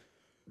going to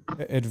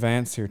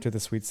advance here to the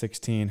Sweet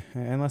 16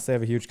 unless they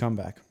have a huge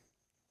comeback.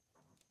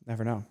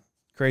 Never know.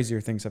 Crazier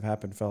things have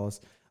happened,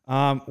 fellas.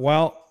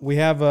 Well, we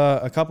have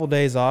a couple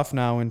days off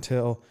now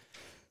until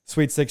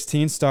Sweet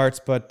 16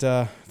 starts, but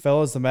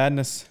fellas, the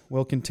madness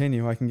will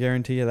continue. I can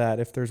guarantee you that.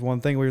 If there's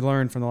one thing we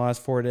learned from the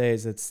last 4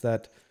 days, it's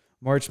that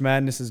March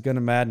Madness is going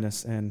to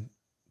madness, and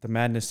the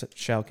madness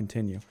shall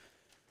continue.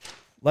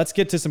 Let's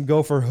get to some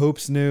Gopher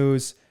Hoops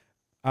news.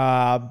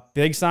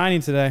 Big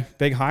signing today.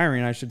 Big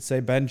hiring, I should say.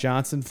 Ben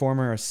Johnson,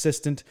 former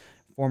assistant,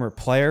 former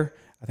player.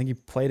 I think he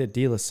played at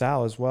De La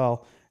Salle as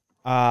well.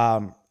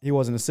 He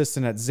was an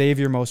assistant at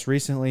Xavier most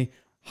recently,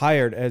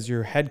 hired as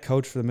your head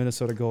coach for the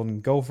Minnesota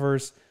Golden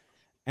Gophers.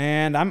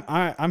 And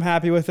I'm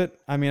happy with it.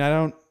 I mean,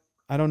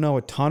 I don't know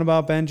a ton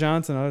about Ben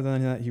Johnson other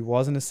than that he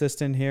was an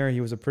assistant here.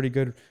 He was a pretty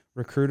good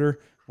recruiter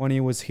when he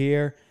was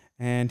here,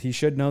 and he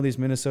should know these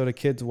Minnesota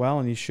kids well,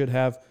 and he should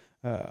have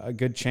a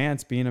good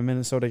chance, being a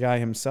Minnesota guy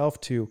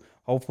himself, to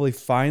hopefully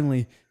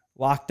finally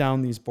lock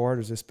down these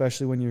borders,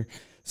 especially when you're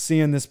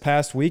seeing this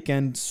past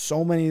weekend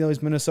so many of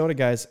those Minnesota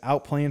guys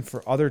out playing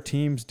for other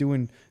teams,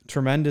 doing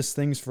tremendous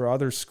things for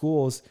other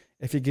schools.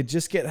 If you could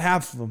just get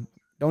half of them,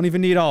 don't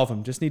even need all of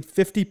them, just need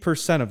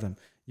 50% of them,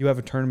 you have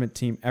a tournament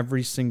team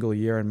every single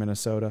year in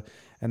Minnesota.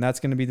 And that's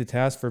going to be the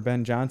task for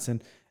Ben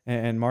Johnson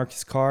and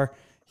Marcus Carr.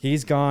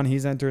 He's gone.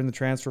 He's entering the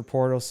transfer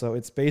portal. So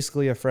it's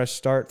basically a fresh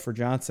start for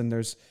Johnson.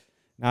 There's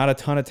not a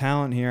ton of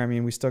talent here. I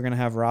mean, we're still going to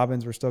have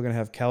Robbins. We're still going to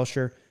have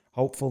Kelscher,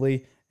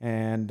 hopefully.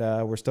 And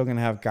we're still going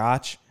to have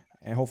Gotch.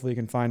 And hopefully he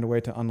can find a way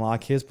to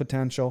unlock his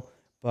potential.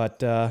 But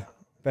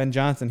Ben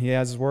Johnson, he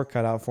has his work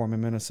cut out for him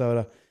in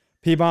Minnesota.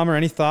 P-Bomber,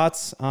 any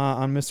thoughts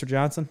on Mr.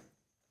 Johnson?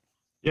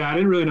 Yeah, I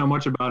didn't really know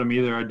much about him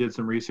either. I did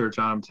some research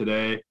on him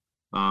today.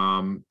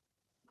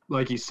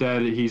 Like you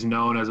said, he's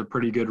known as a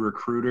pretty good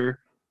recruiter.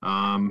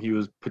 He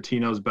was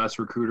Pitino's best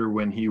recruiter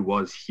when he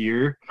was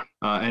here.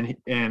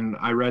 And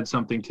I read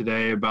something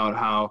today about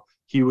how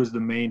he was the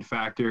main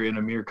factor in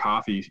Amir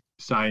Coffey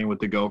signing with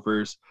the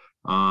Gophers,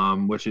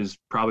 which is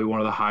probably one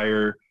of the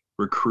higher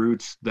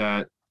recruits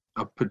that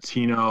a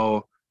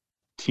Pitino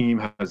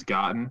team has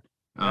gotten.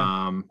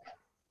 Yeah.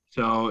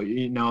 So,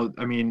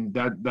 I mean,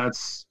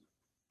 that's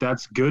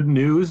good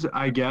news,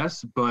 I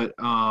guess. But,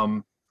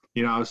 I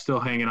was still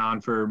hanging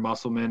on for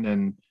Musselman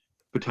and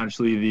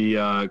potentially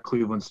the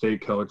Cleveland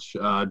State coach,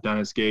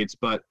 Dennis Gates.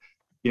 But,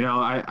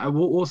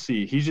 we'll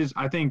see.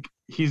 I think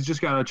he's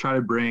just got to try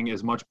to bring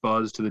as much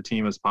buzz to the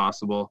team as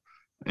possible.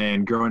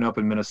 And growing up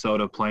in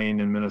Minnesota, playing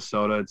in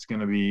Minnesota, it's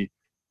going to be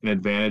an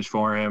advantage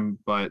for him.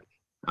 But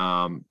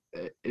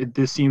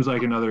this seems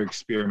like another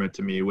experiment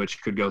to me,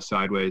 which could go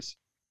sideways.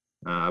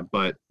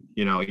 But,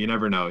 you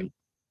never know.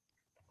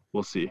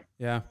 We'll see.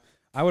 Yeah.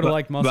 I would have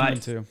liked Musselman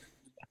too.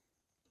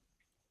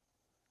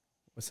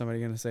 Was somebody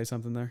going to say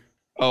something there?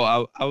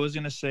 Oh, I was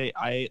going to say,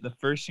 the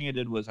first thing I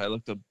did was I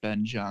looked up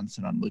Ben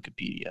Johnson on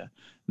Wikipedia.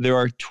 There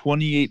are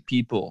 28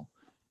 people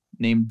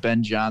named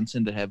Ben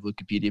Johnson that have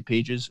Wikipedia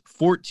pages.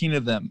 14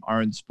 of them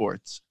are in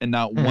sports, and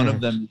not one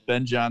of them is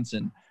Ben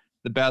Johnson,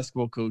 the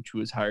basketball coach who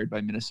was hired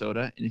by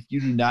Minnesota. And if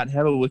you do not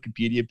have a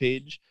Wikipedia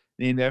page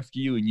named after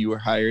you and you were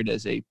hired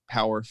as a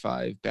Power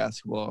 5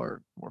 basketball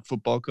or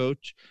football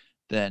coach,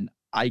 then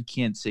I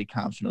can't say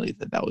confidently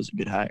that was a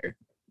good hire.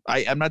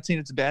 I'm not saying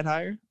it's a bad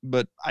hire,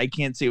 but I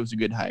can't say it was a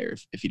good hire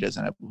if he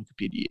doesn't have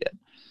Wikipedia yet.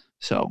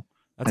 So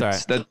that's all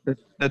right.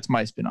 That's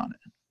my spin on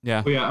it.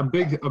 Yeah. Well, yeah.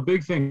 A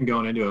big thing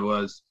going into it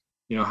was,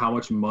 how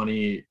much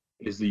money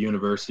is the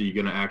university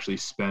going to actually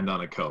spend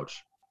on a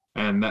coach?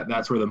 And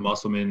that's where the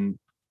Musselman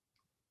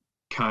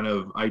kind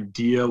of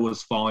idea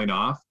was falling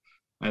off.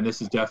 And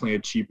this is definitely a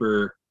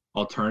cheaper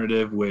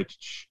alternative,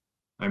 which,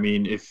 I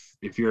mean, if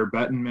you're a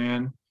betting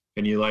man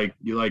and you like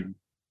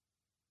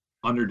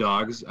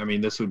underdogs, I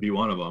mean, this would be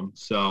one of them.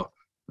 So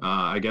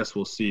I guess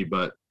we'll see,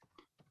 but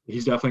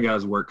he's definitely got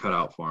his work cut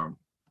out for him.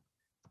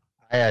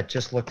 I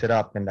just looked it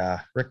up, and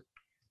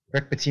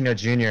Rick Pitino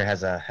Jr.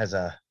 has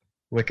a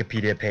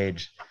Wikipedia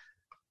page.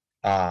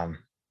 And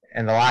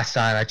the last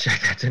time I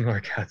checked, that didn't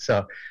work out.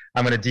 So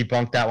I'm going to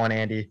debunk that one,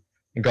 Andy,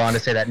 and go on to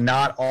say that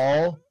not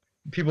all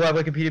people who have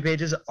Wikipedia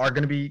pages are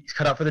going to be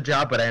cut out for the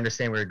job, but I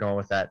understand where you're going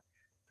with that.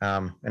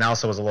 And I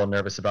also was a little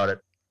nervous about it.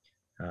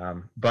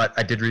 But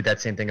I did read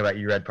that same thing about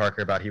you, Red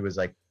Parker, about Amir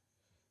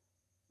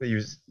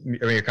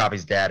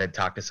Coffey's dad had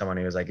talked to someone.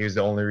 He was like, he was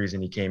the only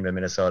reason he came to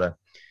Minnesota.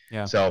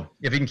 Yeah. So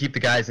if he can keep the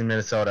guys in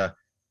Minnesota,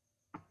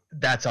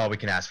 that's all we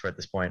can ask for at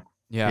this point.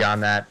 Yeah.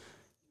 Beyond that,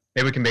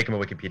 maybe we can make him a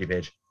Wikipedia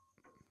page.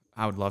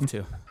 I would love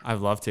to. I'd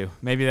love to.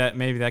 Maybe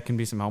that can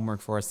be some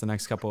homework for us the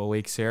next couple of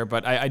weeks here.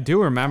 But I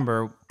do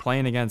remember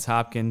playing against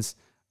Hopkins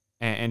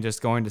and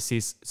just going to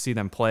see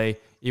them play,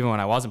 even when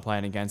I wasn't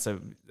playing against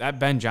them. That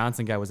Ben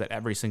Johnson guy was at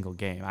every single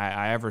game.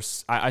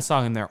 I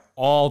saw him there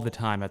all the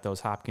time at those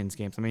Hopkins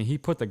games. I mean, he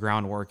put the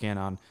groundwork in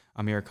on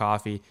Amir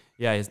Coffey.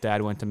 Yeah, his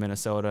dad went to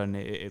Minnesota, and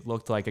it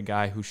looked like a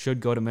guy who should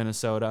go to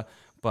Minnesota,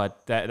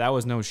 but that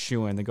was no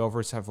shoo-in. The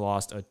Gophers have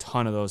lost a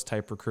ton of those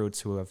type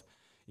recruits who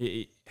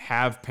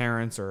have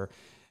parents or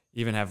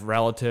even have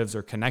relatives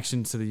or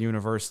connections to the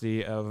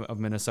University of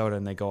Minnesota,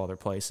 and they go other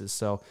places.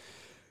 So,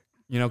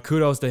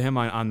 kudos to him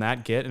on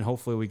that get, and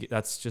hopefully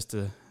that's just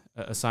a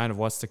sign of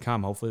what's to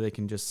come. Hopefully they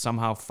can just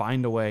somehow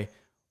find a way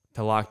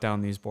to lock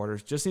down these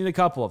borders. Just need a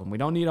couple of them. We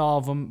don't need all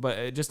of them,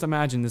 but just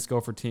imagine this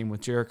Gopher team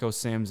with Jericho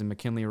Sims and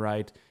McKinley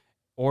Wright,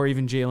 or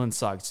even Jalen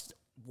Suggs.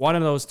 One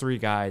of those three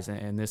guys,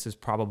 and this is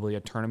probably a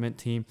tournament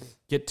team.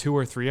 Get 2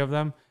 or 3 of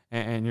them,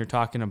 and you're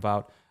talking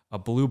about a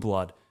blue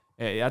blood.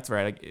 That's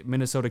right.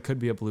 Minnesota could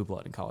be a blue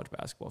blood in college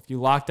basketball. If you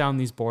lock down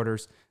these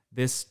borders,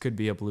 this could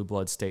be a blue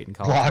blood state in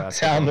college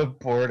basketball. Lock down the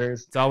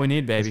borders. That's all we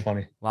need, baby. That's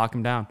funny. Lock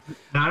them down.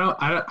 Now,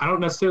 I don't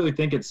necessarily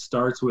think it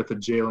starts with a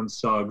Jalen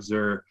Suggs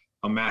or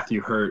a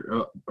Matthew Hurt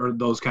or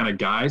those kind of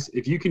guys.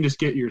 If you can just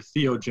get your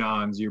Theo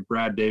Johns, your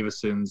Brad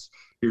Davisons,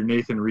 your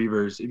Nathan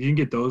Reavers, if you can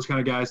get those kind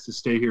of guys to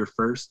stay here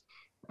first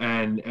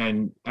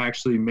and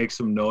actually make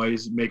some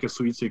noise, make a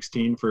Sweet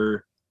 16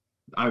 for –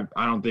 I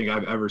don't think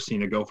I've ever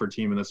seen a Gopher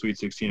team in the Sweet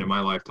 16 in my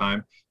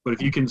lifetime. But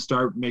if you can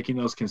start making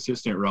those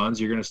consistent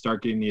runs, you're going to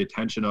start getting the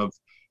attention of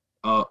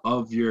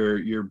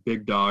your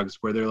big dogs,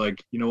 where they're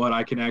like, you know what,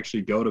 I can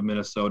actually go to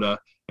Minnesota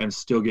and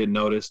still get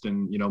noticed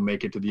and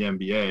make it to the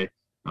NBA.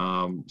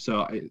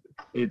 So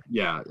it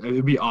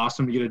would be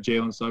awesome to get a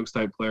Jalen Suggs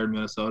type player in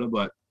Minnesota,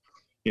 but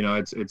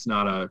it's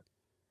not a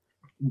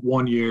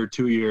 1 year,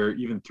 2 year,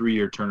 even 3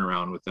 year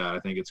turnaround with that. I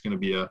think it's going to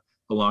be a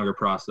longer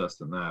process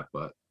than that.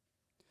 But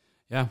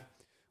yeah.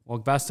 Well,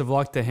 best of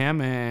luck to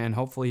him, and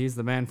hopefully he's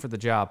the man for the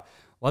job.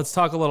 Let's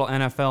talk a little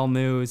NFL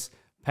news.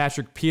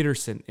 Patrick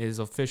Peterson is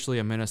officially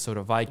a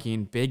Minnesota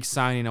Viking. Big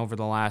signing over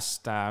the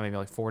last maybe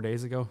like 3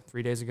 days ago.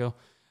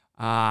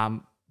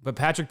 But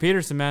Patrick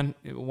Peterson, man,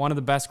 one of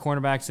the best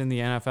cornerbacks in the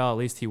NFL. At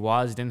least he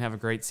was. He didn't have a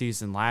great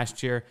season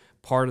last year.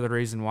 Part of the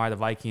reason why the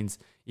Vikings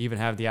even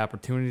have the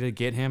opportunity to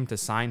get him, to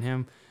sign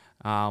him,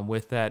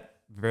 with that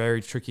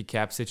very tricky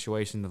cap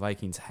situation the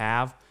Vikings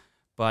have.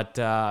 But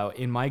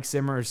in Mike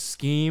Zimmer's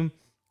scheme,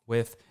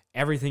 with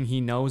everything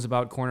he knows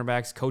about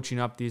cornerbacks, coaching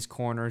up these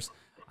corners,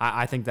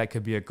 I think that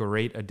could be a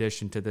great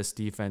addition to this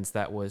defense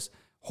that was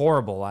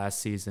horrible last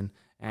season.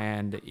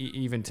 And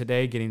even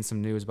today, getting some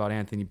news about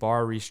Anthony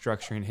Barr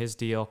restructuring his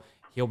deal.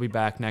 He'll be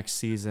back next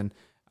season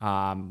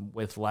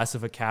with less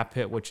of a cap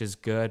hit, which is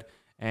good.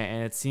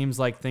 And it seems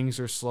like things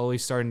are slowly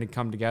starting to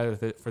come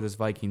together for this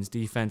Vikings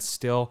defense.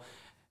 Still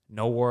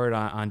no word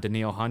on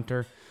Danielle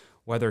Hunter,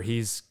 whether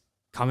he's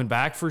coming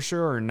back for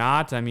sure or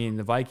not. I mean,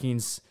 the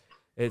Vikings,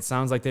 it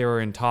sounds like they were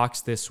in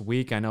talks this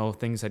week. I know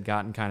things had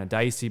gotten kind of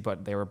dicey,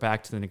 but they were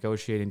back to the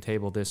negotiating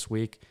table this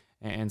week.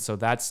 And so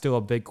that's still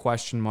a big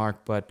question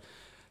mark, but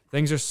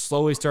things are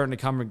slowly starting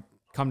to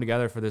come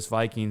together for this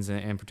Vikings,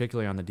 and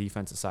particularly on the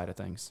defensive side of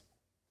things.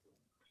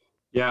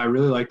 Yeah, I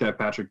really like that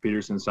Patrick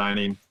Peterson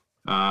signing.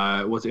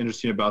 What's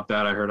interesting about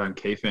that, I heard on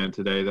KFan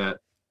today that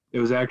it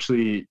was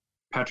actually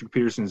Patrick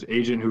Peterson's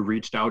agent who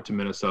reached out to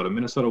Minnesota.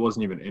 Minnesota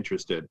wasn't even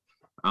interested.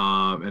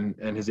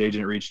 And his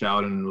agent reached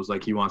out and was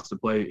like, he wants to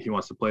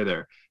play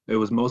there. It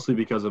was mostly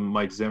because of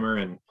Mike Zimmer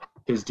and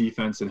his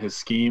defense and his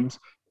schemes.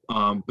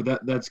 But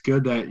that's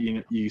good that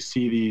you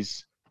see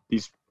these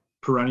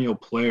perennial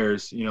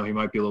players. He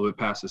might be a little bit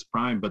past his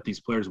prime, but these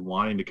players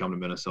wanting to come to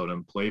Minnesota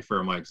and play for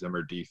a Mike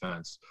Zimmer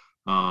defense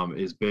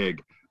is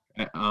big.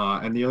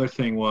 And the other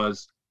thing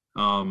was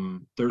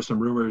there were some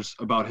rumors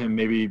about him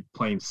maybe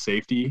playing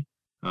safety,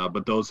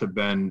 but those have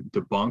been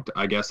debunked.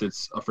 I guess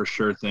it's a for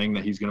sure thing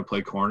that he's going to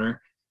play corner.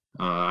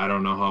 I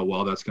don't know how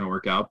well that's going to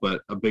work out, but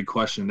a big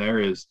question there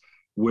is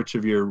which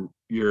of your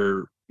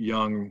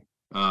young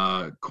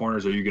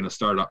corners are you going to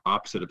start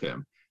opposite of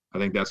him? I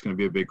think that's going to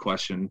be a big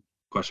question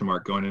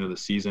mark going into the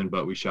season,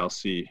 but we shall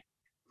see.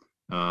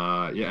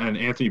 And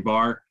Anthony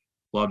Barr,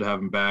 love to have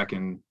him back,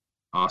 and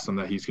awesome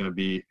that he's going to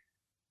be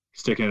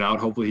sticking it out.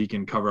 Hopefully he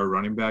can cover a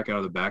running back out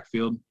of the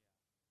backfield.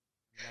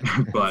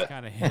 But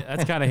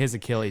that's kind of his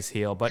Achilles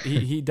heel, but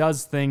he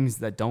does things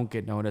that don't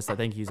get noticed. I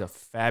think he's a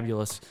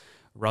fabulous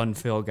run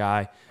fill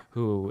guy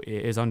who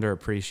is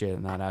underappreciated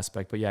in that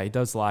aspect. But yeah, he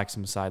does lack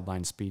some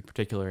sideline speed,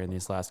 particularly in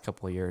these last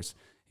couple of years.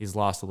 He's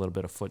lost a little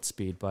bit of foot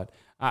speed, but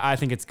I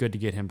think it's good to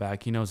get him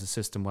back. He knows the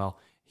system well.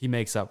 He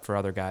makes up for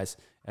other guys,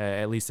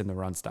 at least in the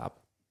run stop.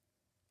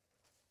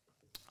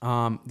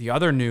 The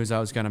other news I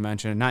was going to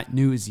mention, not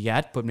news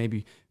yet, but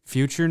maybe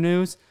future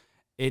news,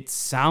 it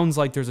sounds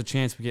like there's a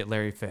chance we get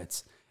Larry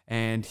Fitz.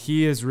 And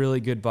he is really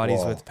good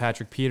buddies with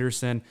Patrick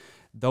Peterson.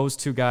 Those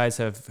two guys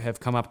have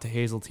come up to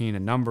Hazeltine a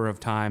number of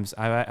times.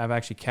 I've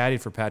actually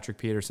caddied for Patrick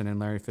Peterson and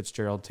Larry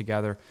Fitzgerald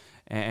together.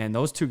 And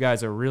those two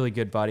guys are really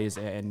good buddies.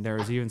 And there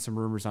was even some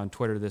rumors on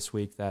Twitter this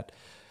week that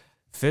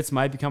Fitz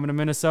might be coming to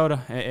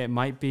Minnesota. It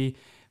might be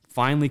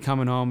finally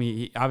coming home.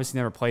 He obviously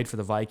never played for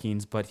the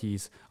Vikings, but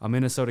he's a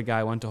Minnesota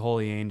guy, went to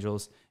Holy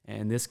Angels.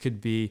 And this could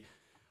be,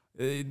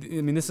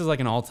 this is like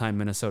an all-time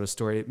Minnesota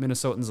story.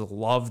 Minnesotans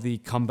love the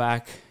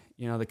comeback,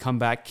 the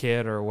comeback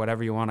kid or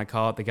whatever you want to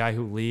call it, the guy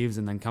who leaves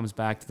and then comes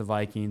back to the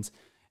Vikings.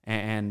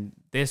 And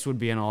this would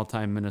be an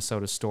all-time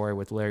Minnesota story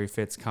with Larry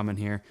Fitz coming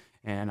here.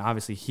 And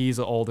obviously he's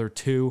older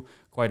too,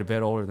 quite a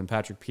bit older than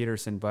Patrick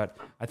Peterson, but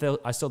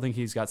I still think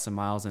he's got some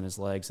miles in his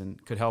legs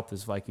and could help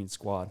this Vikings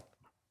squad.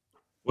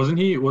 Wasn't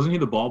he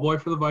the ball boy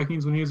for the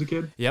Vikings when he was a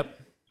kid? Yep.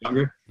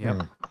 Younger?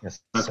 Yep.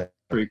 Yes, That's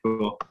pretty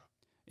cool.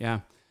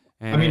 Yeah.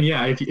 And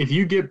if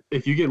you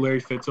get Larry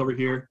Fitz over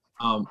here,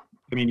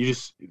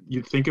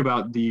 you think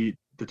about the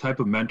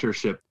type of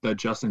mentorship that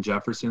Justin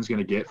Jefferson's going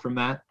to get from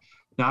that.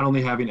 Not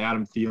only having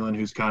Adam Thielen,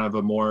 who's kind of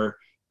a more,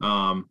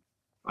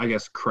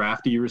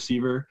 crafty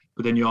receiver,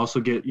 but then you also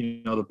get,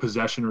 the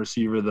possession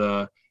receiver,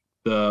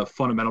 the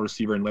fundamental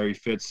receiver in Larry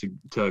Fitz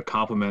to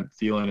complement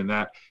Thielen in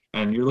that.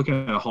 And you're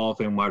looking at a Hall of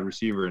Fame wide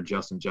receiver in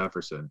Justin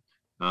Jefferson.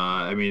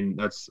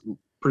 That's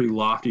pretty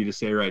lofty to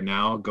say right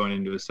now going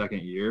into his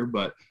second year,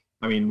 but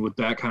with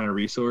that kind of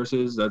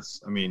resources,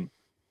 that's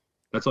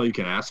all you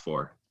can ask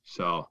for.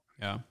 So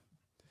yeah,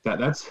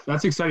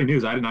 that's exciting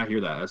news. I did not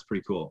hear that. That's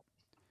pretty cool.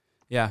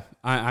 Yeah.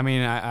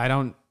 I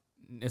don't,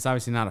 it's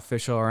obviously not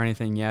official or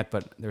anything yet,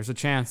 but there's a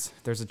chance,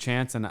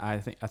 and I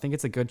think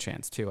it's a good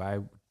chance too.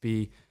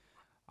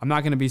 I'm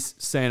not going to be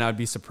saying I'd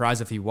be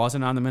surprised if he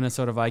wasn't on the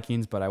Minnesota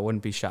Vikings, but I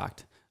wouldn't be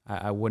shocked.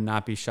 I would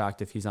not be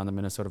shocked if he's on the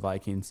Minnesota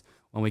Vikings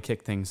when we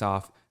kick things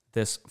off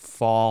this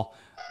fall.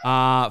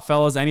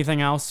 Fellas,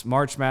 anything else?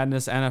 March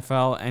Madness,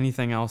 NFL,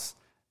 anything else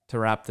to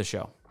wrap the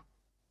show?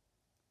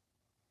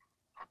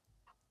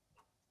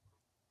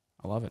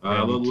 I love it.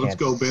 Let's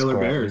go Baylor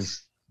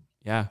Bears.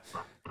 Yeah.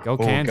 Go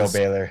Kansas. Go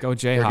Baylor. Go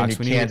Jayhawks.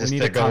 We need Kansas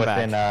to go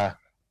within 9.5.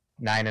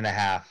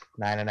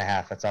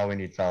 9.5. That's all we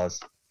need, fellas.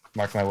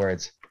 Mark my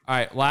words. All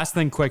right. Last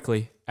thing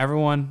quickly.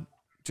 Everyone,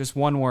 just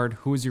one word.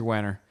 Who's your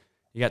winner?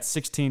 You got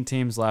 16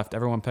 teams left.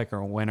 Everyone pick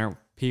a winner.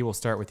 P, we'll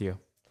start with you.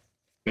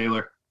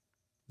 Baylor.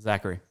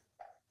 Zachary.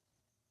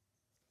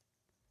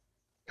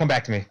 Come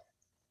back to me.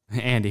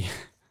 Andy.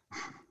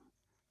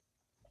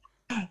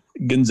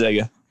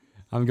 Gonzaga.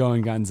 I'm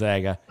going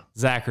Gonzaga.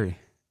 Zachary.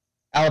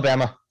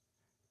 Alabama.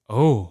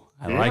 Oh,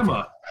 I like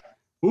it.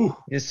 Ooh.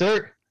 Yes,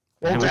 sir.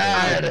 Roll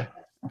Tide.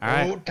 All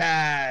right. Roll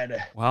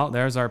Tide. Well,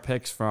 there's our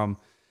picks from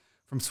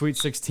Sweet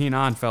 16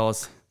 on,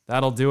 fellas.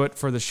 That'll do it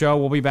for the show.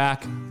 We'll be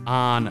back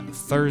on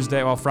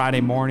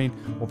Friday morning.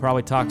 We'll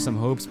probably talk some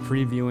hoops,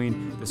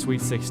 previewing the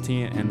Sweet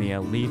 16 and the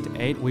Elite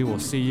 8. We will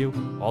see you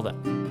all then.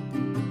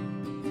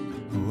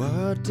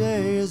 What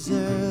day is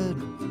it?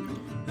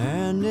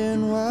 And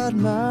in what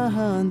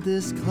month?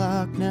 This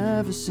clock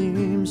never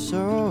seems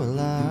so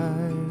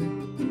alive.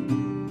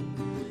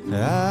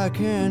 I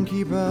can't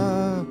keep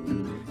up,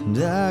 and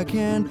I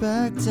can't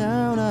back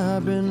down.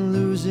 I've been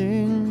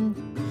losing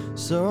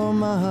so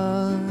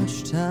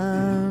much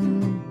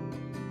time.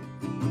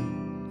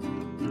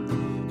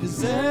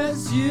 'Cause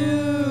there's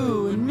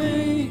you and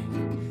me,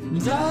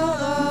 and all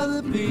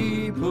other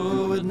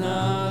people with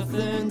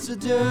nothing to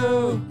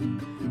do,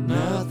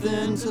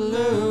 nothing to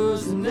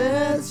lose. And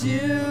there's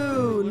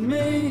you and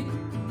me,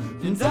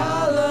 and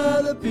all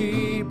other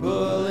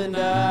people, and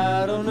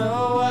I don't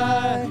know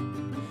why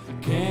I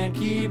can't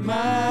keep my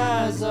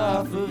eyes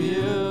off of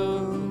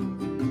you.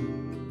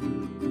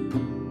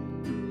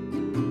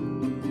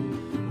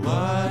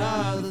 What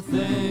are the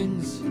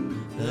things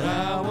that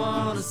I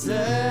want to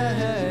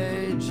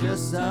say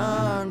just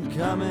aren't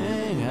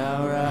coming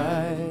out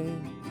right?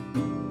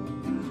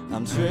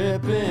 I'm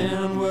tripping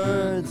on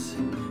words,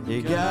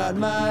 you got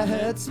my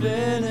head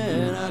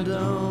spinning. I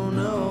don't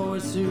know where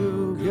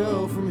to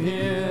go from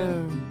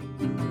here.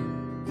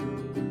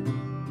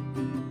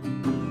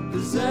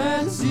 'Cause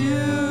there's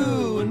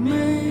you and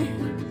me,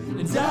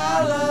 and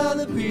all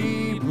other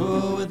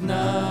people with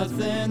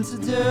nothing to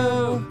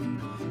do,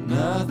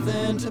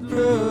 nothing to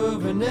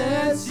prove. And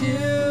it's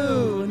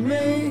you and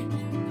me,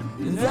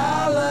 and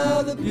all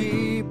other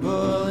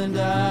people, and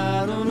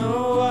I don't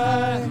know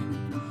why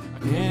I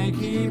can't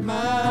keep my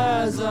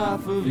eyes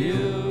off of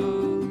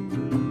you.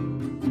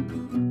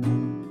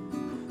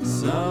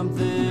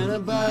 Something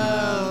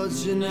about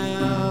you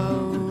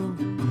now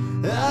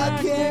I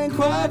can't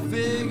quite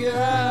figure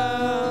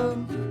out.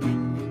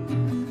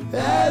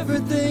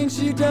 Everything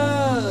she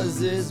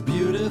does is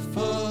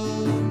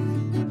beautiful.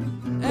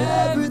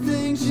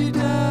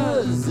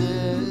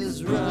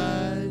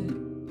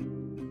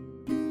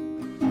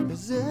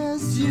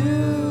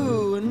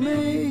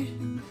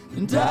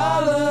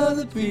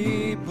 other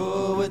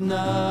people with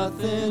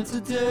nothing to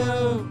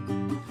do,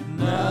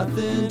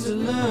 nothing to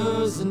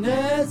lose, and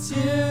it's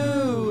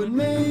you and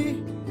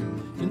me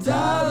and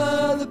all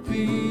other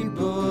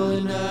people,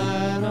 and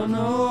I don't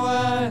know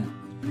why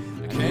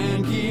I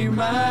can't keep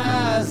my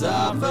eyes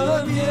off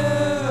of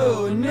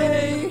you and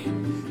me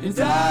and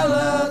all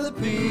other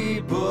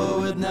people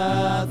with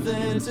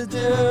nothing to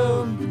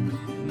do,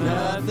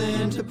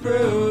 nothing to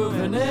prove,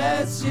 and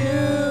it's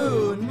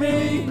you and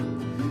me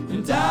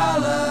and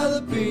all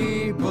other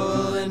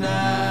people, and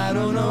I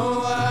don't know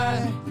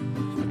why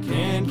I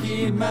can't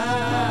keep my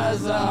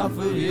eyes off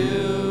of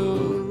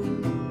you.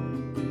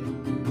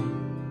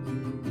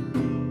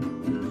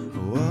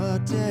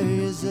 What day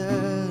is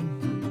it?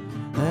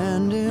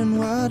 And in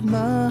what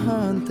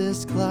month?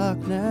 This clock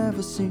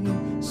never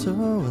seemed so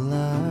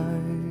alive.